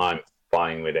 I'm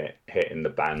fine with it hitting the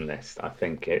ban list. I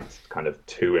think it's kind of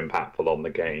too impactful on the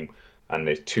game, and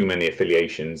there's too many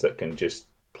affiliations that can just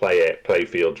play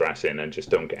field dressing, and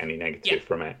just don't get any negative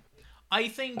from it. I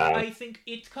think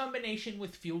its combination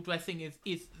with field dressing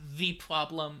is the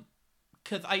problem.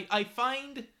 Because I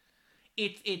find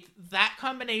it's that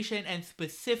combination and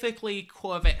specifically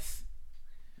Corvus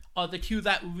are the two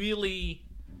that really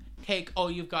take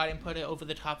all you've got and put it over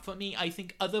the top for me. I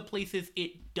think other places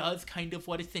it does kind of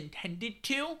what it's intended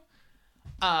to.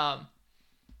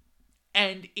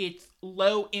 And it's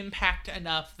low impact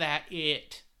enough that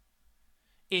it's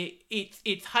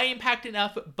high impact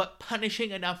enough, but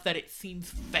punishing enough that it seems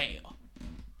fair.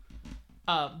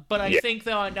 But I think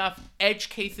there are enough edge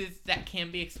cases that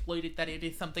can be exploited that it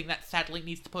is something that sadly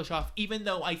needs to push off, even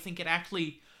though I think it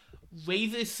actually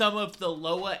raises some of the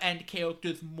lower end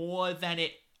characters more than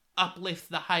it uplifts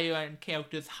the higher end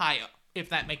characters higher, if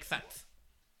that makes sense.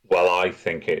 Well, I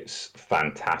think it's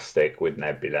fantastic with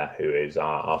Nebula, who is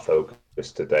our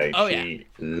focus today. Oh, she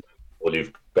loves all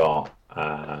you've got,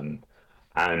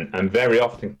 and very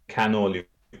often can all you've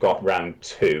got round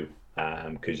 2,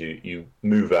 because you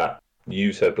move up,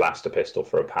 use her blaster pistol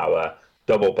for a power,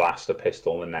 double blaster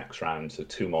pistol the next round, so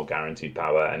 2 more guaranteed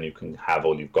power, and you can have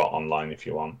all you've got online if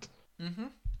you want.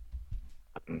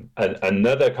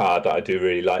 Another card that I do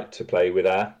really like to play with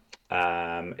her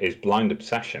is Blind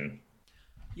Obsession.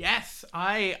 Yes,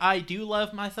 I do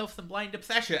love myself some Blind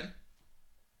Obsession.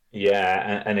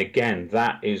 Yeah, and again,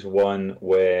 that is one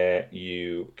where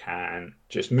you can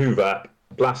just move up,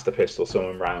 blast the pistol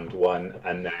someone round 1,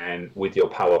 and then with your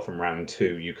power from round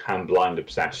 2, you can Blind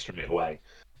Obsess straight away.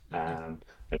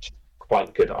 It's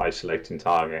quite good at isolating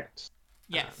targets.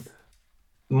 Yes.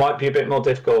 Might be a bit more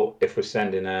difficult if we're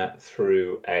sending her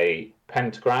through a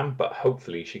pentagram, but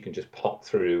hopefully she can just pop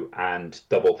through and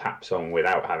double tap someone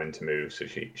without having to move, so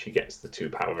she gets the 2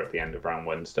 power at the end of round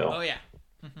 1 still. Oh, yeah.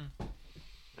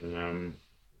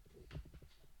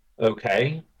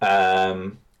 Okay.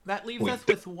 That leaves us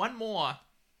with one more.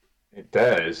 It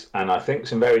does, and I think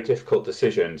some very difficult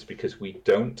decisions because we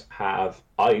don't have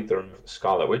either of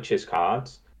Scarlet Witch's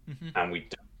cards, and we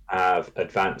don't have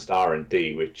advanced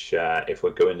R&D, which, if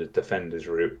we're going the Defenders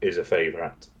route, is a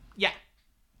favourite. Yeah,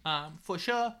 for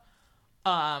sure.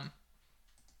 I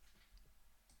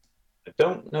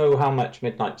don't know how much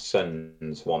Midnight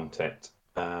Suns want it.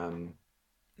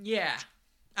 Yeah,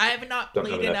 I have not Don't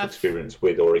played have enough enough experience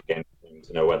with or against them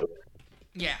to know whether.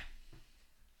 Yeah.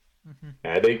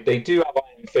 Yeah, they do have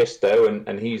Iron Fist though,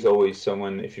 and he's always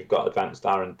someone. If you've got advanced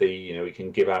R&D, he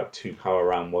can give out 2 power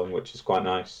round 1, which is quite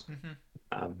nice.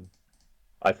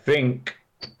 I think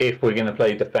if we're going to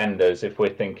play Defenders, if we're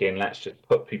thinking let's just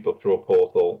put people through a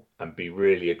portal and be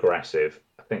really aggressive,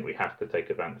 I think we have to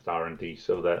take advanced R&D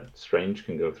so that Strange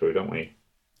can go through, don't we?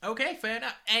 Okay, fair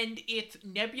enough. And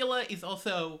Nebula is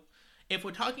also, if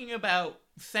we're talking about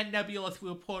send Nebula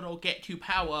through a portal, get 2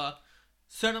 power,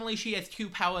 suddenly she has 2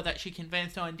 power that she can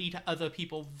advance R&D to other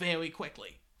people very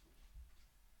quickly.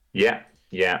 Yeah.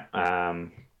 I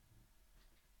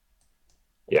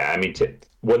mean,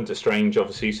 1 to Strange,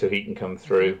 obviously, so he can come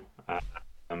through.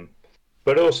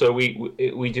 But also,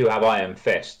 we do have Iron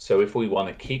Fist, so if we want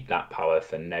to keep that power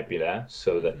for Nebula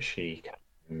so that she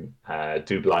can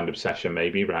do Blind Obsession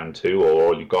maybe round 2, or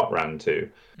all you got round 2,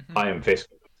 Iron Fist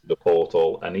can go to the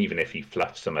portal, and even if he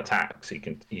fluffs some attacks,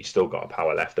 he's still got a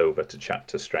power left over to chat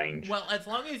to Strange. Well, as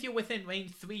long as you're within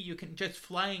range 3, you can just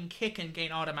flying kick and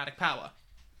gain automatic power.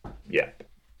 Yeah.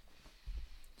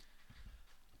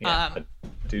 I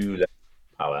do love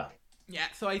power. Yeah,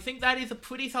 so I think that is a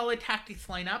pretty solid tactics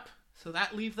lineup. So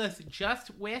that leaves us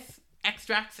just with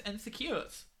extracts and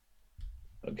secures.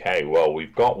 Okay, well,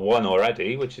 we've got 1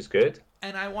 already, which is good.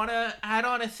 And I want to add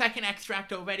on a second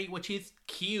extract already, which is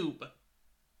Cube.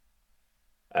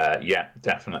 Yeah,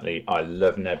 definitely. I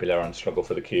love Nebula on Struggle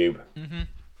for the Cube.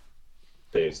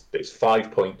 There's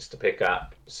 5 points to pick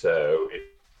up, so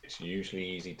it's usually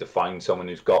easy to find someone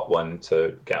who's got 1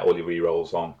 to get all your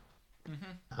rerolls on.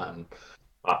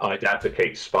 I'd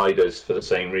advocate Spiders for the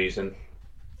same reason.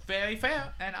 Very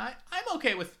fair, and I'm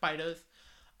okay with Spiders.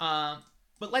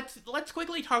 But let's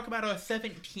quickly talk about our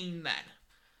 17 then.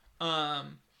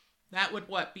 That would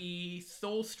be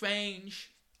Soul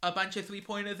Strange, a bunch of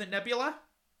 3-pointers, and Nebula?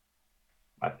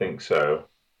 I think so.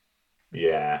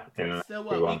 Yeah.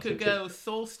 So we could go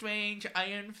Soul Strange,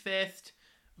 Iron Fist,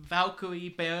 Valkyrie,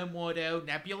 Baron Mordo,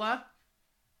 Nebula.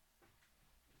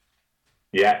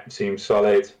 Yeah, seems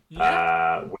solid.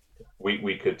 Yeah.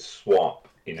 We could swap,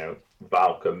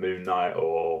 Valkyrie, Moon Knight,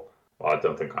 or I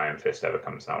don't think Iron Fist ever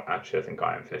comes out. Actually, I think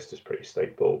Iron Fist is pretty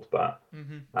stapled, but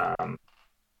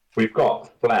we've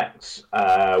got flex.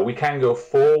 We can go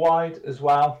 4 wide as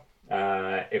well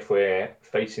if we're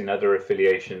facing other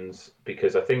affiliations,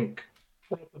 because I think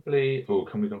probably. Oh,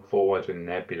 can we go 4 wide with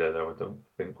Nebula though? I don't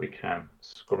think we can.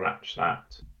 Scratch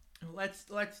that.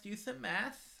 Let's do some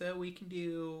math. So we can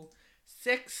do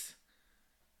 6,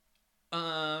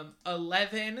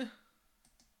 11.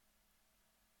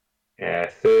 Yeah,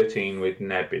 13 with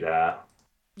Nebula.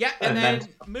 Yeah, and then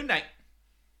Moon Knight.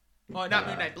 Or not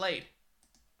Moon Knight, Blade.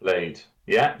 Blade.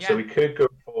 Yeah, so Yeah. we could go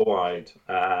 4 wide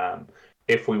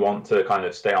if we want to kind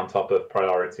of stay on top of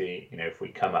priority. If we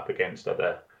come up against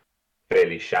other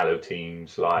fairly shallow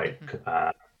teams like Mm-hmm.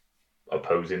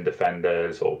 opposing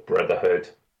defenders or Brotherhood.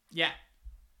 Yeah.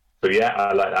 So yeah,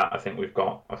 I like that. I think we've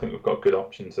got good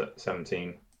options at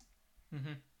 17.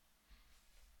 Mm-hmm.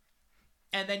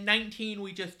 And then 19,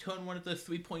 we just turn one of the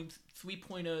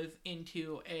 3-pointers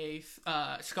into a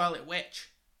Scarlet Witch.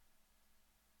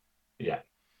 Yeah.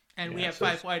 And we have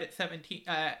 5 wide at 17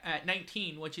 at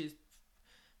 19, which is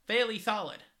fairly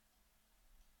solid.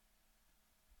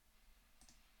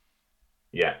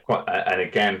 Yeah, and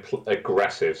again,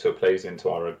 aggressive, so plays into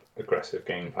our aggressive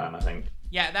game plan, I think.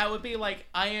 Yeah, that would be like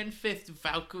Iron Fist,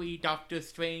 Valkyrie, Doctor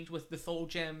Strange with the Soul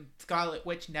Gem, Scarlet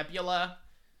Witch, Nebula,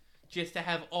 just to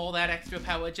have all that extra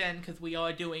power gen because we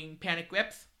are doing Panic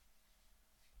Grips.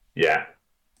 Yeah,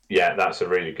 that's a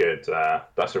really good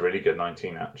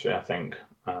 19 actually. I think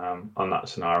on that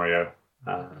scenario,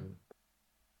 and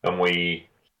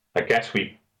I guess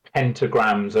we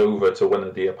pentagrams over to one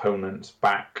of the opponent's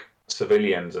back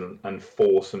civilians and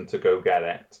force them to go get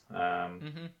it.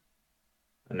 And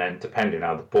then, depending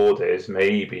how the board is,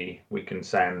 maybe we can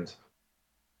send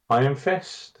Iron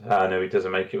Fist. No, he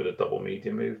doesn't make it with a double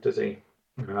medium move, does he?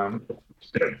 No,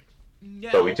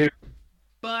 but we do.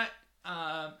 But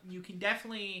you can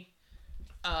definitely.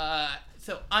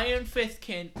 So Iron Fist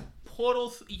can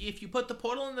portal. If you put the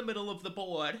portal in the middle of the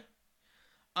board,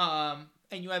 and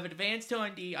you have advanced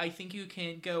R&D, I think you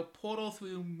can go portal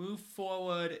through, move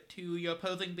forward to your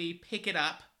opposing B, pick it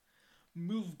up,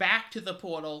 move back to the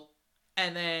portal,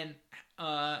 and then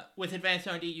with advanced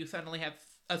R&D, you suddenly have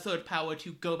a third power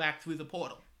to go back through the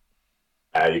portal.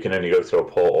 You can only go through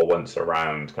a portal once a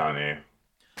round, can't you?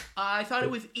 I thought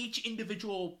it was each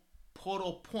individual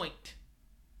portal point,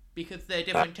 because they're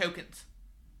different tokens.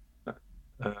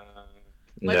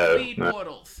 Let's read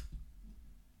portals.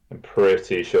 I'm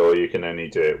pretty sure you can only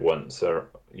do it once or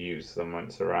use them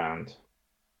once around.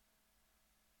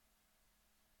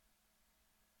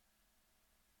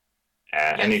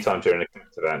 Yes. Anytime during a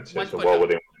connect event. It's well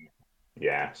within.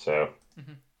 Yeah, so.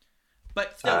 Mm-hmm.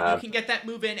 But still, you can get that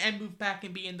move in and move back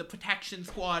and be in the protection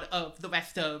squad of the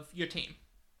rest of your team.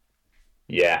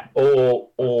 Yeah,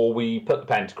 or we put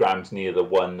the pentagrams near the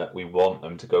one that we want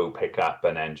them to go pick up,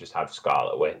 and then just have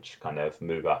Scarlet Witch kind of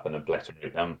move up and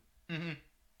obliterate them. Mm-hmm.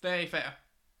 Very fair.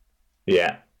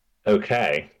 Yeah.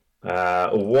 Okay.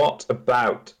 What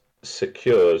about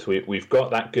secures? We've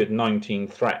got that good 19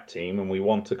 threat team, and we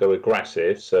want to go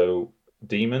aggressive. So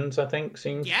demons, I think,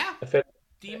 seems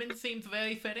Demons seems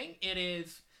very fitting. It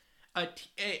is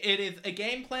a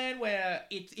game plan where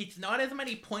it's not as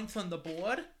many points on the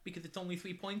board because it's only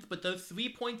 3 points, but those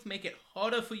 3 points make it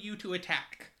harder for you to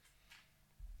attack.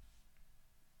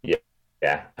 Yeah.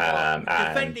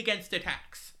 Defend against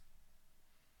attacks.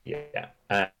 Yeah,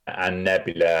 and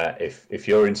Nebula, if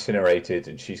you're incinerated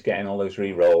and she's getting all those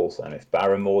re-rolls, and if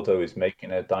Baron Mordo is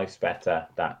making her dice better,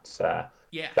 that's a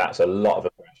lot of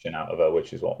aggression out of her,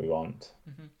 which is what we want.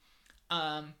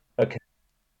 Mm-hmm. Okay.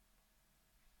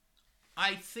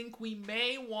 I think we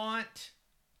may want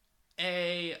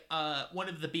a one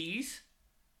of the bees.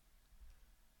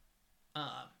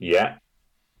 Yeah.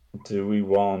 Do we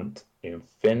want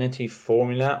Infinity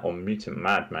Formula or Mutant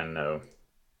Madman? No.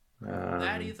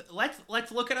 That is.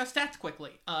 Let's look at our stats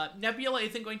quickly. Nebula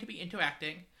isn't going to be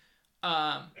interacting,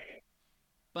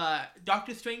 but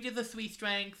Doctor Strange is a 3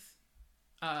 strength.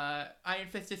 Iron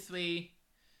Fist is 3.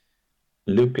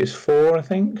 Luke is 4, I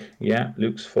think. Yeah,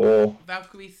 Luke's 4.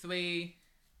 Valkyrie 3.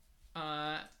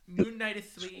 Moon Knight is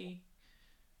 3.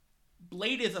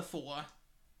 Blade is a 4.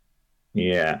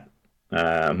 Yeah.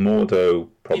 Mordo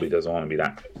probably doesn't want to be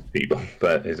that close to people,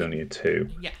 but is only a 2.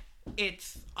 Yeah,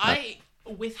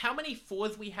 with how many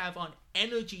 4s we have on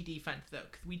energy defense, though,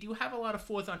 because we do have a lot of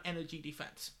 4s on energy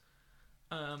defense.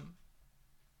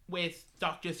 With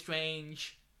Doctor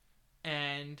Strange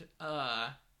and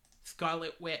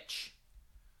Scarlet Witch,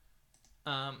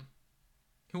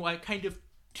 who are kind of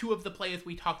 2 of the players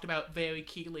we talked about very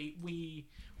keenly.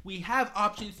 We have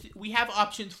options. We have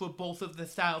options for both of the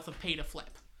styles of pay to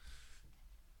flip.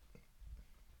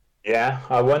 Yeah,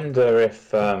 I wonder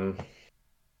if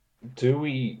do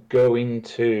we go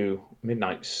into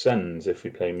Midnight Suns if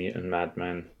we play Mutant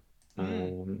Madman?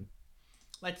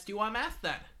 Let's do our math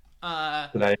then.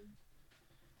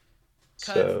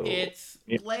 So it's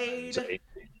Blade.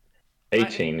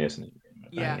 18, isn't it?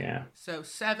 Yeah. So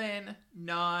 7,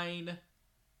 9,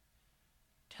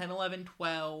 10, 11,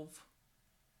 12.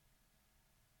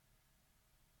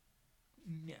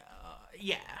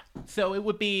 Yeah. So it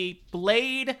would be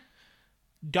Blade,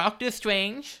 Doctor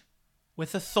Strange,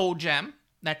 with a soul gem.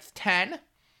 That's 10.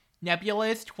 Nebula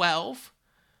is 12.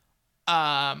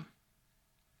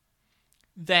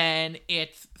 Then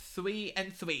it's 3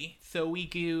 and 3. So we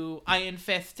do Iron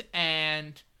Fist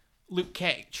and Luke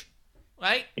Cage,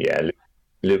 right? Yeah,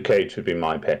 Luke Cage would be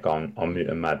my pick on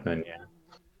Mutant Madman.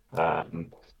 Yeah.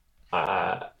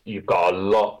 You've got a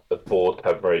lot of board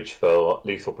coverage for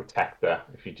Lethal Protector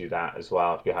if you do that as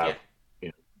well. If you have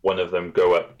one of them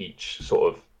go up each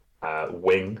sort of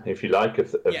wing, if you like,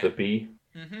 of the bee.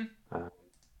 Mm-hmm.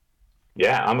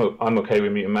 I'm okay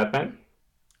with Mutant Madman.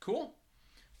 Cool.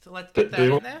 So let's get that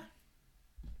in there.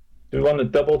 Do we want to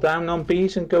double down on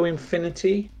bees and go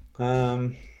Infinity?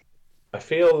 I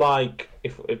feel like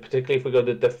particularly if we go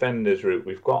the Defenders route,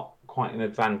 we've got quite an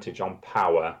advantage on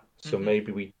power. So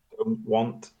maybe we don't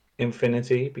want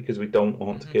Infinity because we don't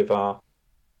want to give our...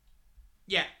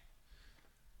 Yeah.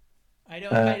 I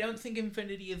don't think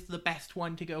Infinity is the best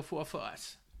one to go for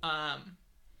us.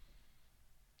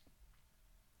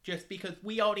 Just because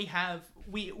we already have...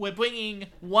 We're bringing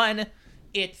one...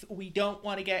 we don't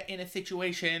want to get in a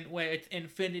situation where it's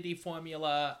Infinity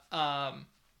Formula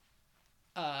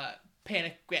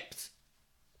Panic Grips.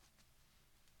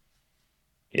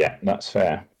 Yeah, that's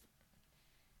fair.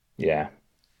 Yeah.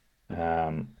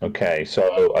 Okay,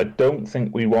 so I don't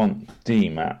think we want D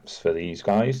maps for these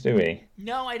guys, do we?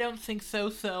 No, I don't think so.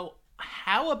 So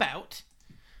how about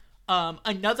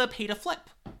another pay to flip?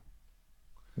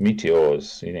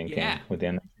 Meteors, you thinking, with the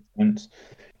energy defense?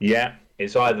 Yeah,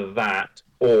 it's either that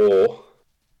or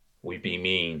we be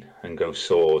mean and go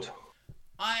sword.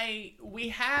 We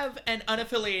have an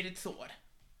unaffiliated sword.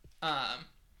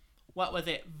 What was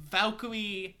it?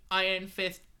 Valkyrie, Iron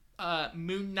Fist,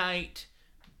 Moon Knight,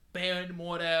 Baron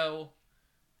Mordo,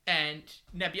 and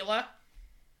Nebula.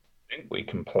 I think we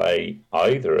can play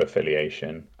either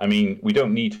affiliation. I mean, we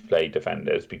don't need to play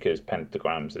Defenders because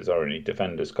Pentagrams is our only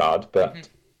Defenders card, but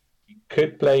we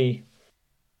could play...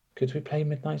 Could we play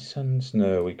Midnight Suns?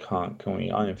 No, we can't, can we?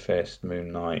 Iron Fist,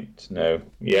 Moon Knight, no.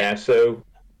 Yeah, so...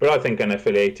 But I think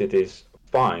unaffiliated is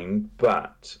fine,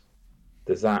 but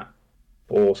does that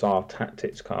force our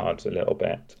tactics cards a little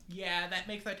bit? Yeah, that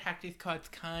makes our tactics cards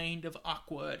kind of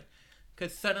awkward.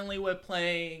 Because suddenly we're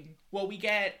playing... Well, we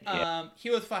get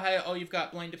Heroes for Hire, you've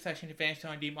got Blind Obsession, Advanced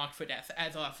R&D, Marked for Death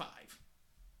as our 5.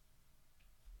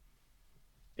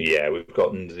 Yeah, we've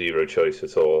got zero choice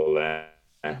at all there.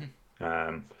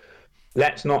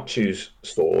 Let's not choose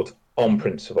Sword on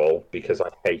principle, because I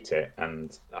hate it,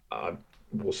 and I've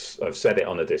said it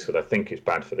on the Discord. I think it's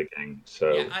bad for the game.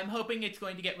 So yeah, I'm hoping it's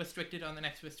going to get restricted on the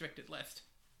next restricted list.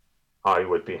 I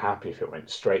would be happy if it went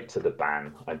straight to the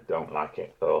ban. I don't like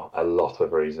it for a lot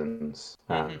of reasons.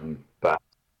 But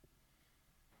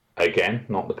again,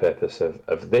 not the purpose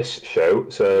of this show.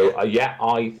 So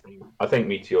I think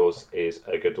Meteors is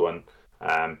a good one.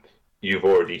 You've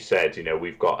already said,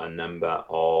 we've got a number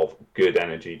of good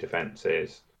energy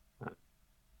defenses,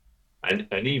 and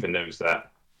even those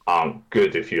that aren't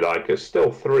good, if you like, are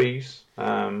still 3s.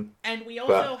 And we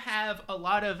also have a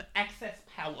lot of excess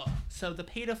power, so the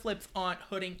pay to flips aren't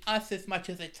hurting us as much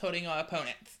as it's hurting our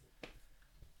opponents.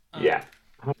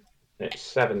 It's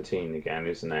 17 again,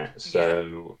 isn't it?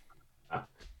 So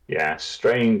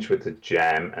Strange with the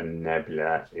gem and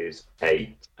Nebula is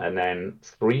 8, and then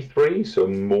 3/3. So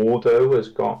Mordo has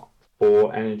got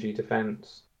 4 energy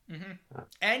defense,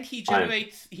 and he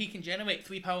can generate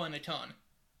 3 power in a turn.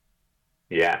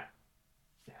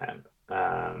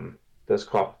 Does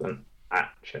cost an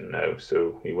action though,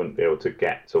 so he wouldn't be able to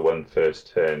get to one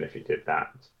first turn if he did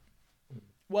that.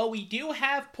 Well, we do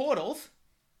have portals.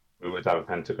 We would have a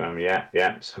pentagram,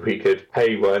 so we could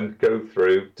pay 1, go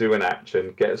through, do an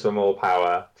action, get some more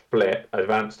power, flip,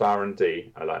 advanced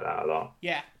R&D. I like that a lot.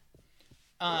 Yeah.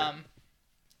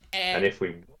 And if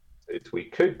we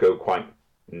could go quite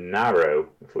narrow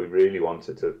if we really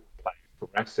wanted to play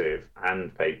progressive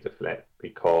and pay to flip,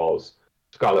 because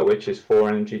Scarlet Witch is 4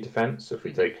 energy defense. So if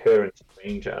we take her into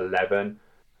range at 11,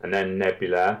 and then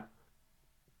Nebula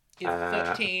is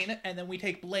 15, and then we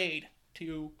take Blade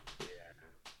to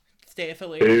stay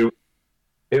affiliated.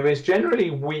 Who is generally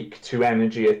weak to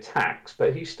energy attacks,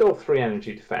 but he's still 3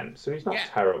 energy defense, so he's not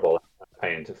terrible at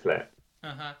paying to flip.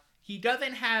 He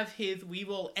doesn't have his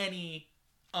reroll any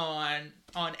on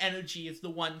energy is the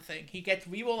one thing. He gets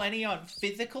reroll any on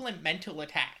physical and mental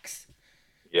attacks.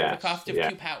 Yeah. The cost of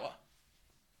 2 power.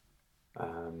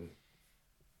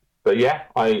 But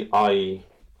I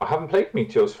haven't played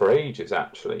Meteors for ages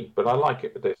actually, but I like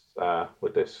it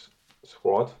with this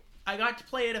squad. I got to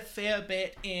play it a fair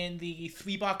bit in the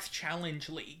 3-box challenge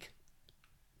league.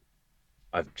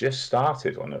 I've just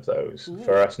started one of those.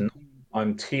 For us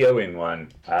I'm TOing one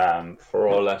for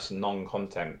all us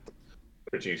non-content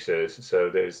producers. So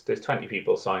there's 20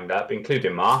 people signed up,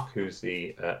 including Mark, who's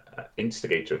the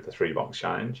instigator of the Three Box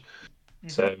Challenge.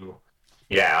 So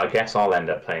yeah, I guess I'll end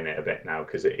up playing it a bit now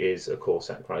because it is a core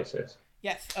set crisis.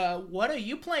 Yes. What are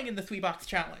you playing in the 3 Box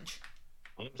Challenge?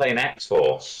 I'm playing X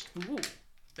Force. Ooh,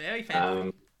 very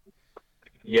fancy.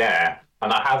 Yeah,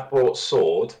 and I have brought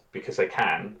Sword because I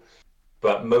can,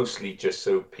 but mostly just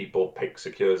so people pick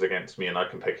secures against me and I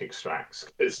can pick extracts.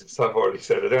 As I've already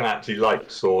said, I don't actually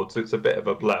like swords. It's a bit of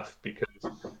a bluff because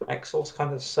X-Force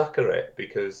kind of suck at it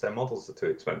because their models are too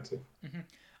expensive.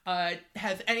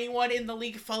 Has anyone in the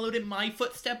league followed in my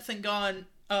footsteps and gone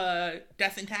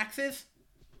Death and Taxes?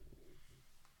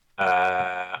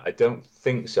 I don't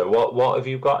think so. What have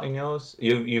you got in yours?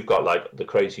 You've got like the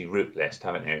crazy route list,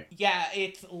 haven't you? Yeah,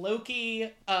 it's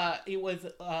Loki. It was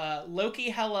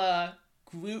Loki, Hela,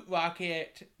 Groot,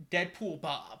 Rocket, Deadpool,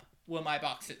 Bob were my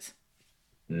boxes.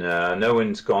 No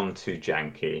one's gone too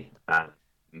janky.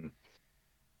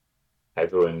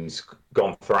 Everyone's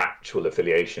gone for actual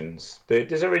affiliations.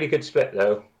 There's a really good split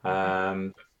though.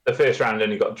 The first round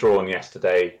only got drawn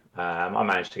yesterday. I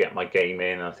managed to get my game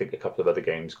in. I think a couple of other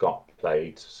games got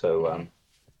played. So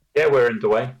yeah, we're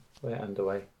underway. We're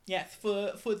underway. Yes,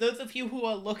 for those of you who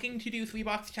are looking to do 3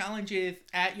 Box challenges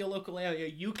at your local area,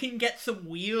 you can get some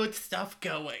weird stuff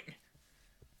going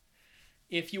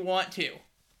if you want to.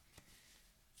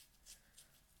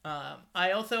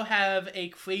 I also have a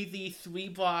crazy 3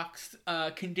 Box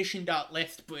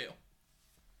condition.list brew.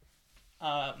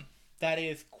 That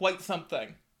is quite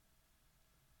something.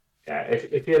 Yeah,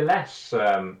 if you're less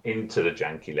into the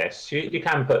janky lists, you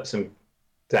can put some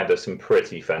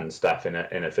pretty fun stuff in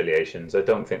affiliations. I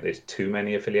don't think there's too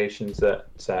many affiliations that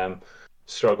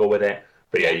struggle with it,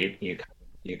 but yeah,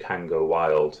 you can go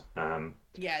wild.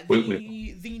 Yeah,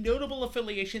 the notable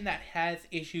affiliation that has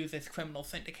issues is Criminal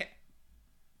Syndicate.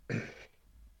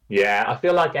 Yeah, I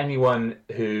feel like anyone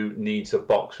who needs a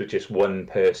box with just one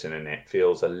person in it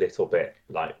feels a little bit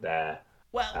like they're.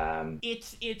 Well,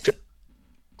 it's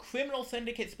Criminal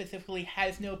Syndicate specifically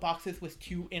has no boxes with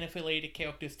 2 unaffiliated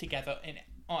characters together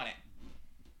on it.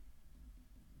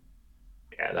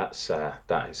 Yeah,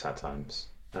 that is at times.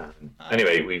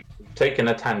 Anyway, we've taken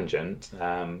a tangent.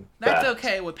 That's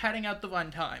okay. We're padding out the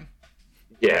runtime.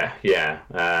 Yeah.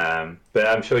 But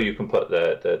I'm sure you can put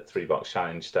the 3 Box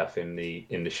challenge stuff in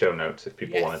the show notes if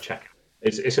people want to check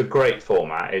it. It's a great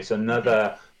format. It's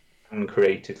another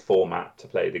uncreated format to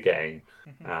play the game,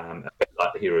 a bit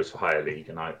like the Heroes for Hire League,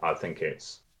 and I think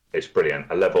it's brilliant.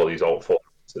 I love all these alt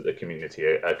formats that the community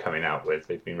are coming out with.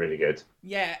 They've been really good.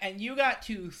 Yeah, and you got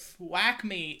to thwack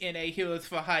me in a Heroes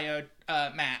for Hire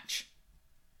match.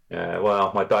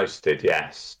 Well, my dice did,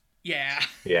 yes. Yeah.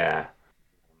 Yeah.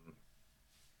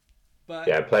 But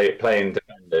yeah, playing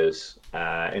Defenders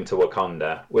into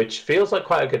Wakanda, which feels like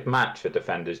quite a good match for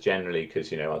Defenders generally,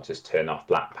 because I'll just turn off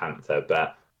Black Panther,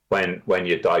 but when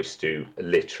your dice do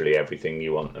literally everything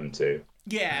you want them to.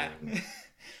 Yeah.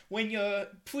 When you're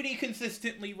pretty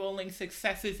consistently rolling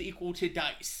successes equal to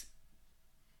dice.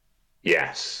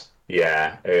 Yes.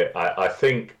 Yeah. I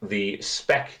think the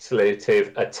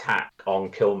speculative attack on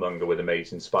Killmonger with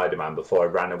Amazing Spider-Man before I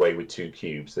ran away with 2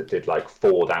 cubes that did like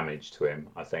 4 damage to him,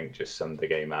 I think just summed the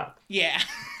game up. Yeah.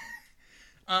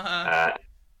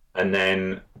 And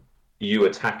then you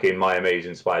attacking my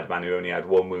Amazing Spider-Man who only had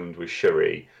 1 wound with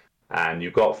Shuri, and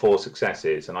you got 4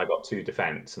 successes, and I got 2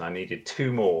 defense, and I needed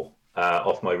 2 more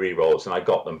off my rerolls, and I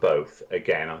got them both.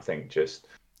 Again, I think just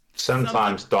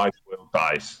sometimes dice will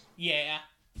dice. Yeah,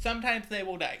 sometimes they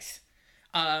will dice.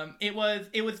 It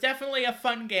was definitely a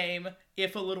fun game,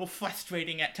 if a little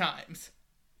frustrating at times.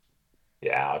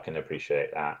 Yeah, I can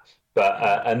appreciate that.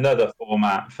 But another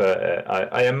format for,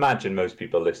 I imagine most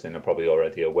people listening are probably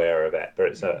already aware of it, but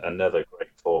it's another great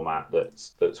format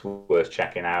that's worth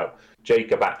checking out.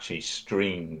 Jacob actually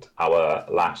streamed our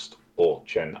last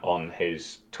auction on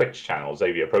his Twitch channel,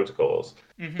 Xavier Protocols.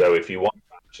 So if you want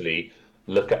to actually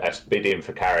look at us bidding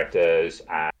for characters,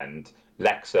 and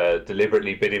Lexa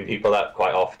deliberately bidding people up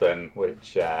quite often,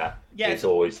 which is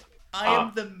always... I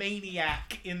am the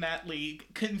maniac in that league,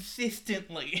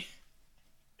 consistently.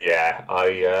 Yeah,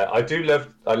 I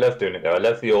love doing it though. I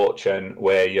love the auction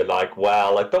where you're like,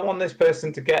 well, I don't want this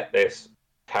person to get this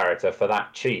character for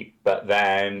that cheap, but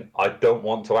then I don't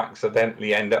want to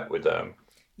accidentally end up with them.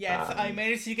 Yes, I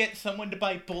managed to get someone to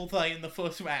buy Bullseye in the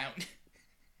first round.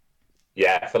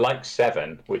 Yeah, for like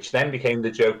 7, which then became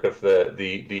the joke of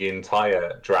the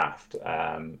entire draft.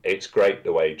 It's great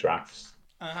the way drafts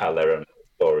tell their own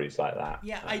stories like that.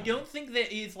 Yeah, I don't think there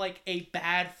is like a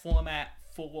bad format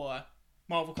for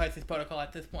Marvel Crisis Protocol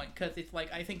at this point, because it's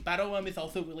like, I think Battle Realm is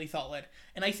also really solid,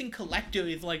 and I think Collector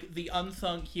is like the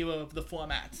unsung hero of the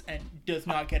formats and does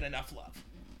not get enough love.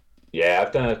 Yeah,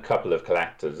 I've done a couple of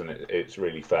collectors, and it's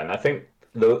really fun. I think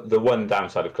the one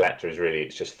downside of collector is really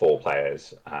it's just 4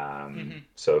 players,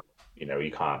 so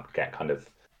you can't get kind of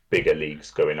bigger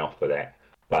leagues going off with it.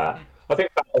 But I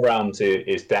think Battle Realms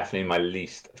is definitely my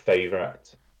least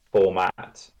favorite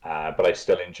format, but I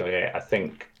still enjoy it. I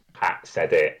think Pat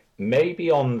said it maybe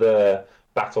on the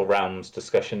Battle Realms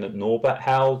discussion that Norbert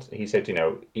held. He said,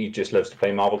 he just loves to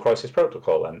play Marvel Crisis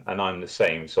Protocol, and I'm the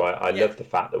same. So I love the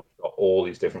fact that we've got all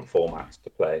these different formats to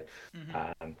play.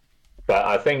 But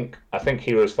I think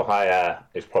Heroes for Hire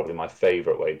is probably my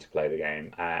favourite way to play the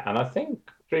game, and I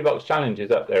think 3 Box Challenge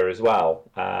is up there as well.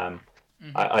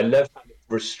 I love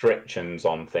restrictions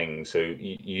on things, so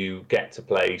you get to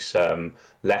play some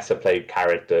lesser played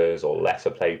characters or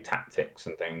lesser played tactics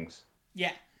and things.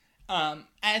 Yeah.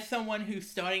 As someone who's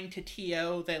starting to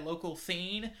TO their local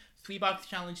scene, 3 Box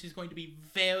Challenge is going to be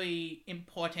very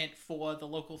important for the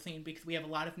local scene because we have a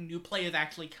lot of new players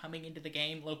actually coming into the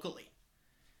game locally.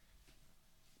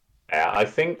 I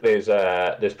think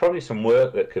there's probably some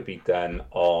work that could be done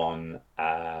on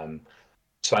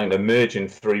trying to merge in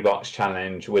 3 Box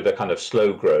Challenge with a kind of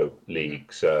slow grow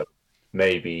league. So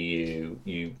maybe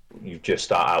you just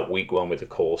start out week 1 with a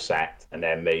core set, and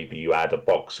then maybe you add a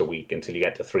box a week until you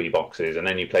get to 3 boxes, and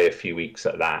then you play a few weeks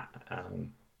at that.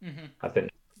 I think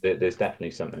there's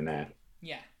definitely something there.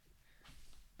 Yeah,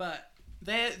 but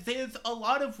there's a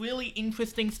lot of really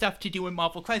interesting stuff to do in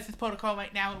Marvel Crisis Protocol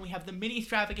right now, and we have the mini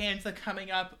extravaganza coming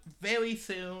up very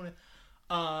soon.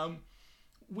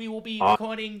 We will be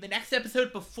recording the next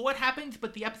episode before it happens,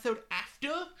 but the episode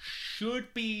after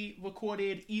should be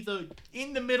recorded either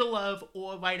in the middle of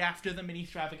or right after the mini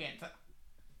extravaganza.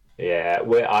 Yeah,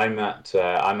 I'm at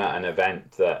an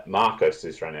event that Marcus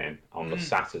is running on the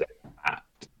Saturday,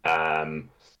 and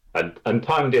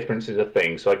time difference is a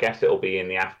thing. So I guess it'll be in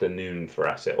the afternoon for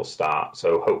us. It'll start.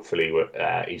 So hopefully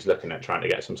he's looking at trying to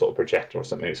get some sort of projector or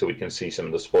something so we can see some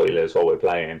of the spoilers while we're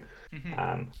playing.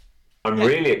 I'm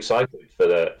really excited for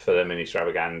the mini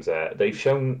extravaganza. They've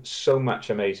shown so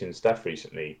much amazing stuff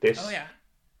recently.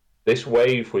 This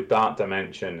wave with Dark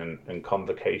Dimension and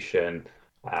Convocation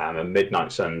and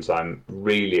Midnight Suns, I'm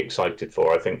really excited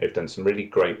for. I think they've done some really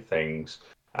great things.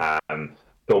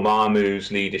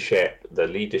 Dormammu's leadership, the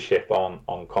leadership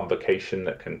on Convocation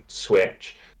that can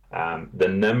switch, the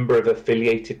number of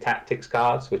affiliated tactics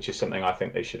cards, which is something I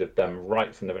think they should have done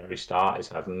right from the very start, is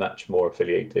have much more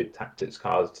affiliated tactics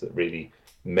cards that really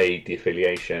made the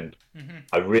affiliation.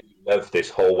 I really love this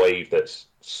whole wave that's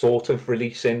sort of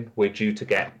releasing. We're due to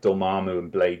get Dormammu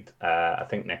and Blade, I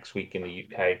think, next week in the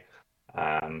UK.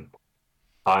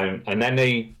 And then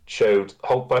they showed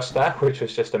Hulkbuster, which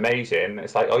was just amazing.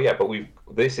 It's like, oh yeah, but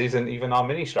this isn't even our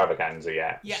mini extravaganza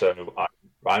yet. So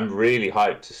I'm really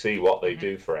hyped to see what they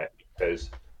do for it because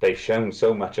they've shown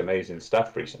so much amazing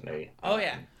stuff recently. Oh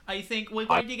yeah, I think we're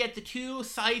going to get the 2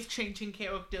 size-changing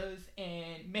characters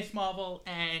in Miss Marvel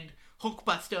and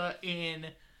Hulkbuster in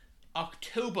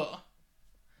October.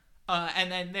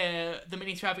 And then the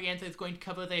mini extravaganza is going to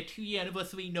cover their 2-year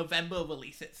anniversary November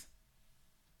releases.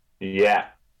 Yeah,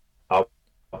 I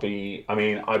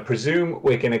presume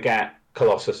we're going to get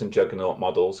Colossus and Juggernaut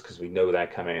models because we know they're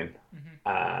coming.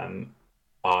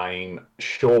 I'm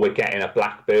sure we're getting a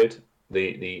Blackbird,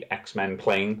 the X-Men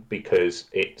plane, because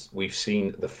we've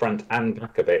seen the front and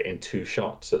back of it in 2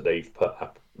 shots that they've put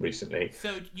up recently.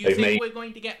 So you think we're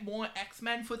going to get more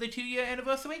X-Men for the 2-year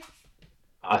anniversary?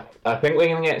 I think we're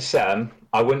going to get some.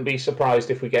 I wouldn't be surprised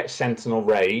if we get Sentinel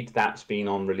Raid. That's been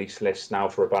on release lists now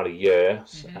for about a year.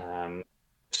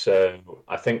 So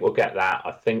I think we'll get that.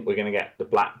 I think we're going to get the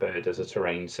Blackbird as a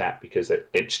terrain set because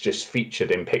it's just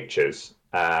featured in pictures.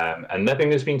 And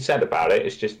nothing has been said about it.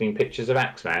 It's just been pictures of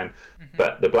X-Men,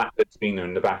 but the Blackbird's been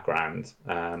in the background.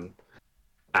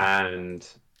 And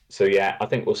so, yeah, I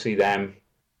think we'll see them.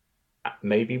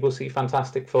 Maybe we'll see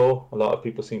Fantastic Four. A lot of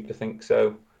people seem to think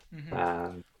so.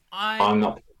 I'm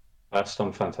not impressed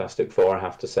on Fantastic Four, I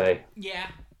have to say. Yeah,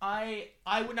 I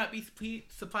would not be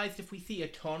surprised if we see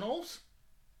Eternals.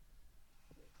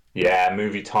 Yeah,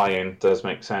 movie tie-in does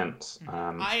make sense.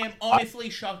 I am honestly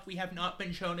shocked we have not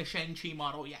been shown a Shang-Chi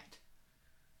model yet.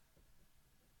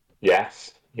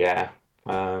 Yes, yeah.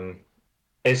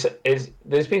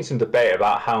 There's been some debate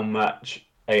about how much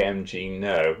AMG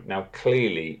know. Now,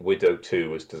 clearly, Widow 2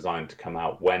 was designed to come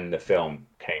out when the film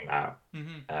came out.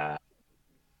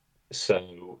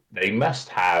 So they must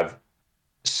have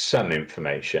some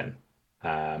information.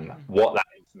 What that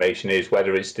information is,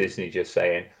 whether it's Disney just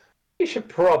saying, you should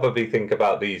probably think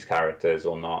about these characters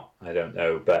or not. I don't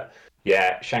know, but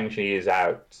yeah, Shang-Chi is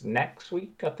out next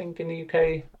week, I think, in the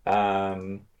UK.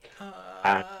 And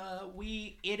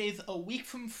It is a week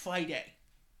from Friday.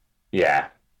 yeah,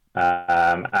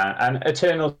 and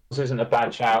Eternals isn't a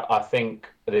bad shout. I think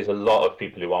there's a lot of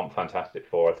people who want Fantastic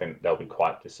Four. I think they'll be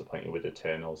quite disappointed with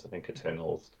Eternals. I think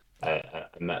Eternals are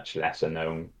a much lesser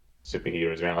known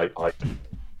superheroes. I mean, I don't think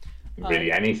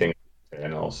really anything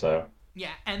Eternals. So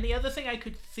Yeah, and the other thing I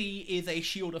could see is a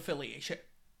Shield affiliation.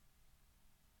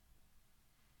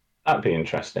 that'd be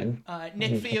interesting.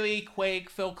 Nick Fury, Quake,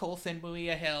 Phil Coulson,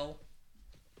 Maria Hill.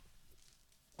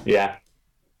 Yeah,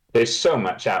 there's so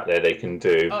much out there they can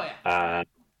do. Oh yeah.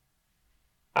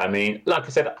 I mean, like I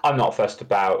said, I'm not fussed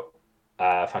about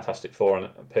Fantastic Four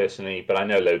personally, but I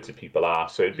know loads of people are,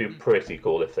 so it'd be pretty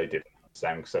cool if they did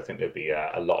them, because I think there'd be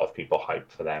a lot of people hyped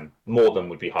for them, more than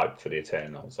would be hyped for the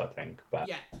Eternals, I think. But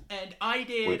yeah, and I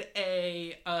did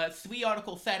a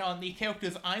 3-article set on the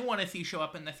characters I want to see show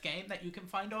up in this game that you can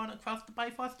find on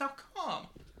acrossthebifrost.com.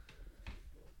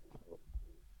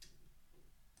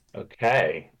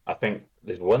 Okay, I think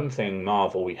there's one thing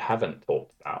Marvel we haven't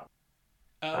talked about.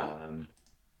 Oh.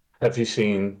 Have you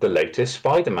seen the latest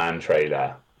Spider-Man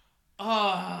trailer?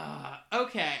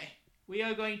 Okay. We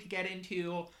are going to get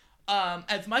into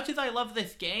as much as I love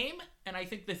this game, and I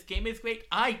think this game is great,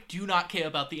 I do not care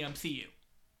about the MCU.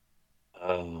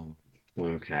 Oh,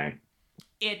 okay.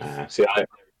 It's See, I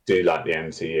do like the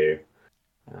MCU.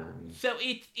 so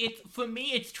it's for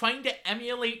me, it's trying to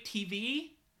emulate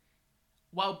TV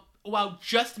while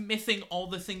just missing all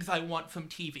the things I want from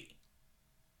TV.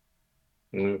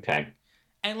 Okay.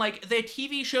 And like their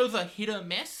TV shows are hit or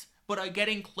miss, but are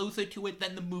getting closer to it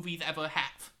than the movies ever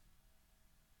have.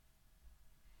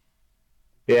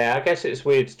 Yeah, I guess it's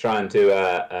weird to try and do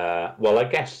well, I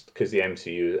guess because the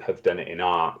MCU have done it in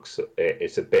arcs,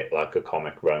 it's a bit like a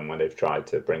comic run when they've tried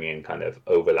to bring in kind of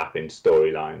overlapping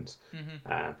storylines.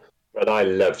 But I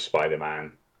love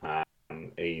Spider-Man.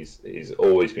 He's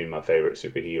always been my favorite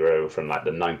superhero from like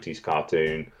the 90s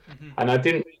cartoon. And I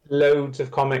didn't read loads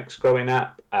of comics growing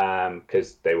up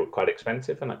because they were quite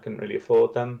expensive and I couldn't really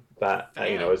afford them. But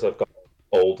as I've got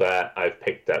older, I've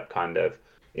picked up kind of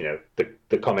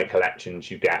the comic collections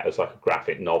you get as like a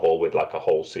graphic novel with like a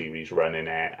whole series run in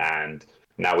it, and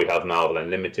now we have Marvel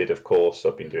Unlimited, of course. So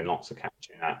I've been doing lots of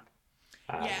catching up.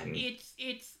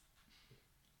 It's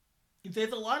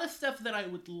there's a lot of stuff that I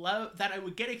would love, that I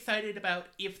would get excited about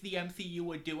if the MCU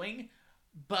were doing,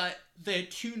 but they're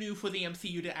too new for the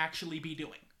MCU to actually be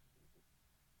doing.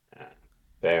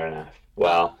 Fair enough.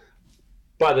 Well,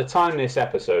 by the time this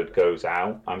episode goes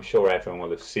out, I'm sure everyone will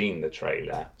have seen the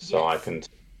trailer, so yes.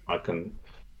 I can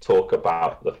talk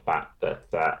about the fact that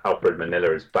Alfred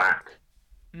Manila is back,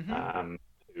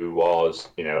 who was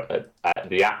at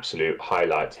the absolute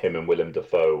highlight, him and Willem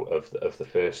Dafoe of the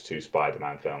first two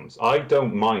Spider-Man films. I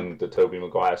don't mind the Tobey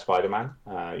Maguire Spider-Man,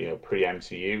 pre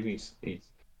MCU. He's I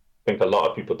think a lot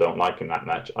of people don't like him that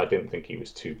much. I didn't think he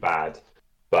was too bad,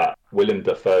 but Willem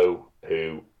Dafoe,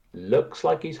 who looks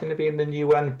like he's going to be in the new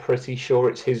one. Pretty sure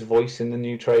it's his voice in the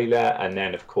new trailer. And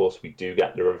then, of course, we do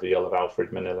get the reveal of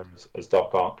Alfred Manila as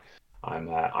Doc Ock.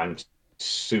 I'm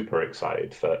super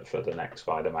excited for the next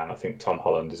Spider-Man. I think Tom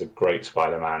Holland is a great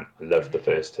Spider-Man. I love the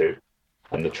first two.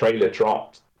 And the trailer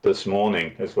dropped this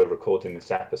morning as we're recording this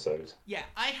episode. Yeah,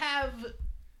 I have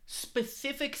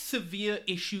specific severe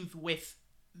issues with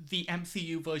the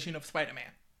MCU version of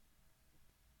Spider-Man.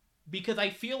 Because I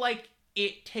feel like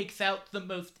it takes out the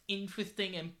most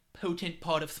interesting and potent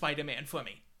part of Spider-Man for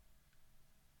me.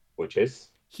 Which is?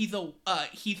 He's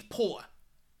poor.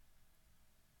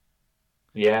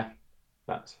 Yeah,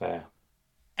 that's fair.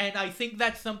 And I think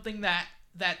that's something that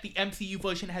the MCU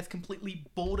version has completely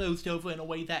bulldozed over in a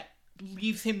way that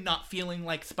leaves him not feeling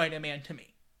like Spider-Man to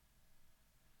me.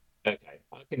 Okay,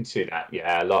 I can see that.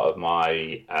 Yeah, a lot of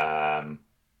my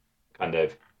kind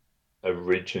of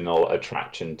original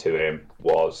attraction to him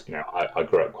was, I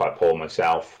grew up quite poor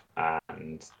myself,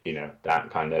 and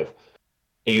that kind of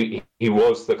he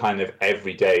was the kind of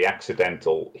everyday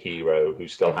accidental hero who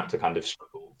still had to kind of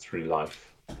struggle through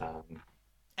life,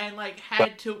 and like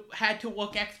had to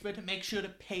work extra to make sure to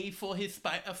pay for his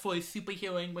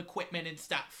superhero equipment and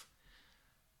stuff.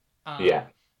 Yeah,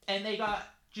 and they got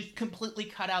just completely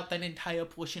cut out that entire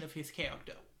portion of his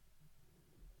character.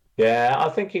 Yeah, I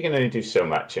think you can only do so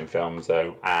much in films,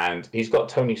 though, and he's got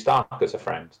Tony Stark as a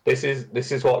friend. This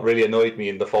is what really annoyed me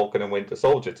in the Falcon and Winter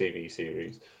Soldier TV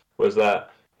series, was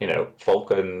that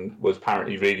Falcon was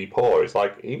apparently really poor. It's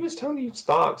like he was Tony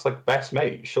Stark's like best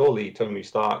mate. Surely Tony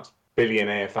Stark's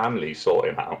billionaire family sought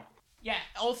him out. Yeah.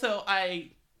 Also,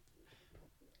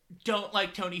 don't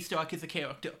like Tony Stark as a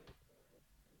character.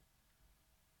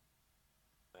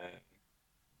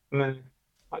 No,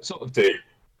 I sort of do.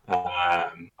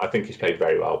 I think he's played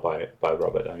very well by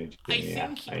Robert Downey Jr.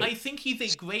 I think he's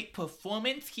a great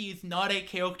performance. He's not a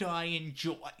character I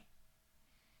enjoy.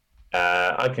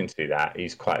 I can see that.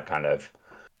 He's quite kind of,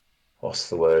 what's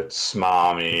the word,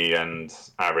 smarmy and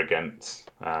arrogant.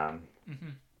 But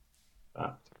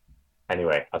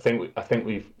anyway, I think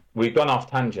we've gone off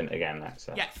tangent again. That's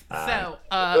yes.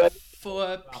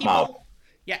 For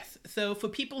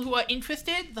people who are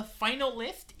interested, the final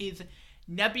list is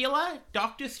Nebula,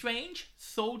 Doctor Strange,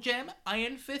 Soul Gem,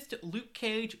 Iron Fist, Luke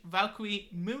Cage, Valkyrie,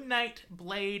 Moon Knight,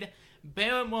 Blade,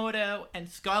 Baron Mordo, and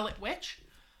Scarlet Witch.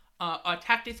 Our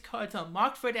tactics cards are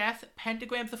Marked for Death,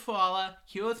 Pentagrams of Ferala,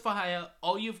 Heroes for Hire,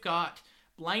 All You've Got,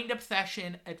 Blind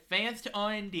Obsession, Advanced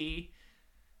R&D,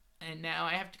 and now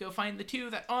I have to go find the two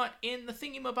that aren't in the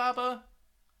thingamabobber.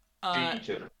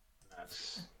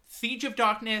 Siege of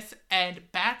Darkness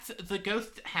and Bats the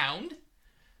Ghost Hound.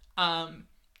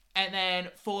 And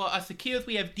then for our secures,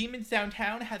 we have Demons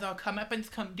Downtown has our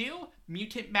comeuppance come due.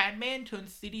 Mutant Madman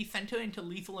turns city center into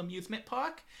lethal amusement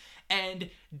park. And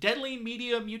Deadly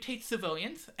Meteor mutates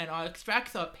civilians. And our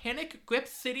extracts are Panic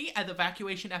grips city as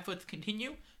evacuation efforts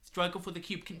continue. Struggle for the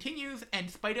cube continues. And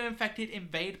Spider-Infected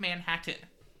invade Manhattan.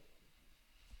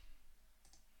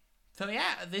 So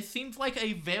yeah, this seems like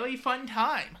a very fun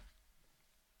time.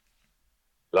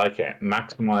 Like it.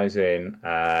 Maximizing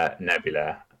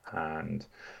Nebula, and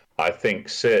I think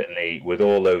certainly with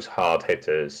all those hard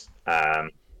hitters,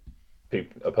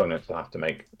 opponents will have to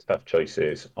make tough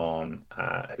choices on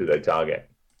who they target.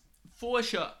 For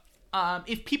sure.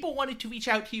 If people wanted to reach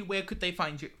out to you, where could they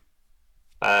find you?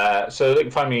 So they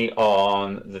can find me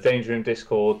on the Danger Room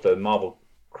Discord, the Marvel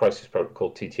Crisis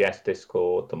Protocol TTS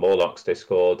Discord, the Morlocks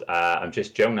Discord. I'm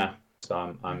just Jonah,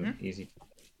 so I'm easy.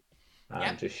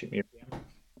 Just shoot me a DM.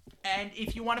 And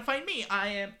if you want to find me, I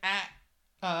am at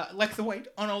Lexa White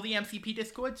on all the MCP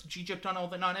Discords, Gypt on all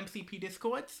the non-MCP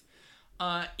Discords.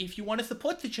 If you want to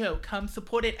support the show, come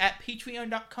support it at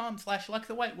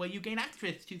patreon.com/Lexa White, where you gain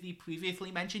access to the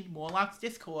previously mentioned Morlocks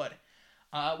Discord,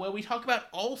 where we talk about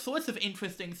all sorts of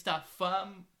interesting stuff,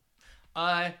 from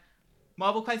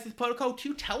Marvel Crisis Protocol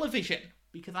to television,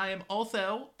 because I am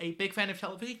also a big fan of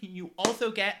television. You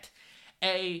also get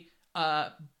a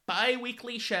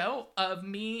bi-weekly show of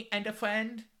me and a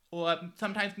friend, or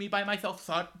sometimes me by myself,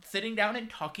 sitting down and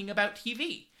talking about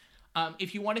TV.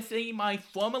 If you want to see my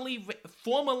formally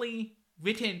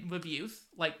written reviews,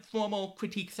 like formal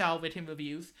critique-style written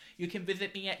reviews, you can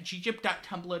visit me at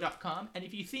gypt.tumblr.com. And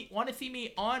if you want to see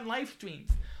me on live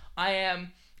streams, I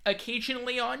am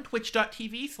occasionally on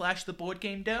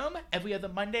twitch.tv/theboardgamedome. Every other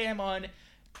Monday, I'm on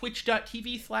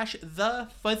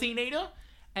twitch.tv/theFuzzyNator.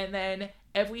 And then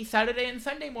every Saturday and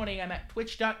Sunday morning, I'm at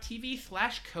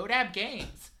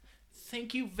twitch.tv/CodabGames.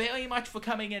 Thank you very much for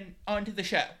coming onto the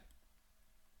show.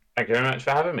 Thank you very much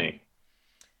for having me.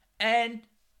 And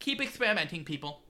keep experimenting, people.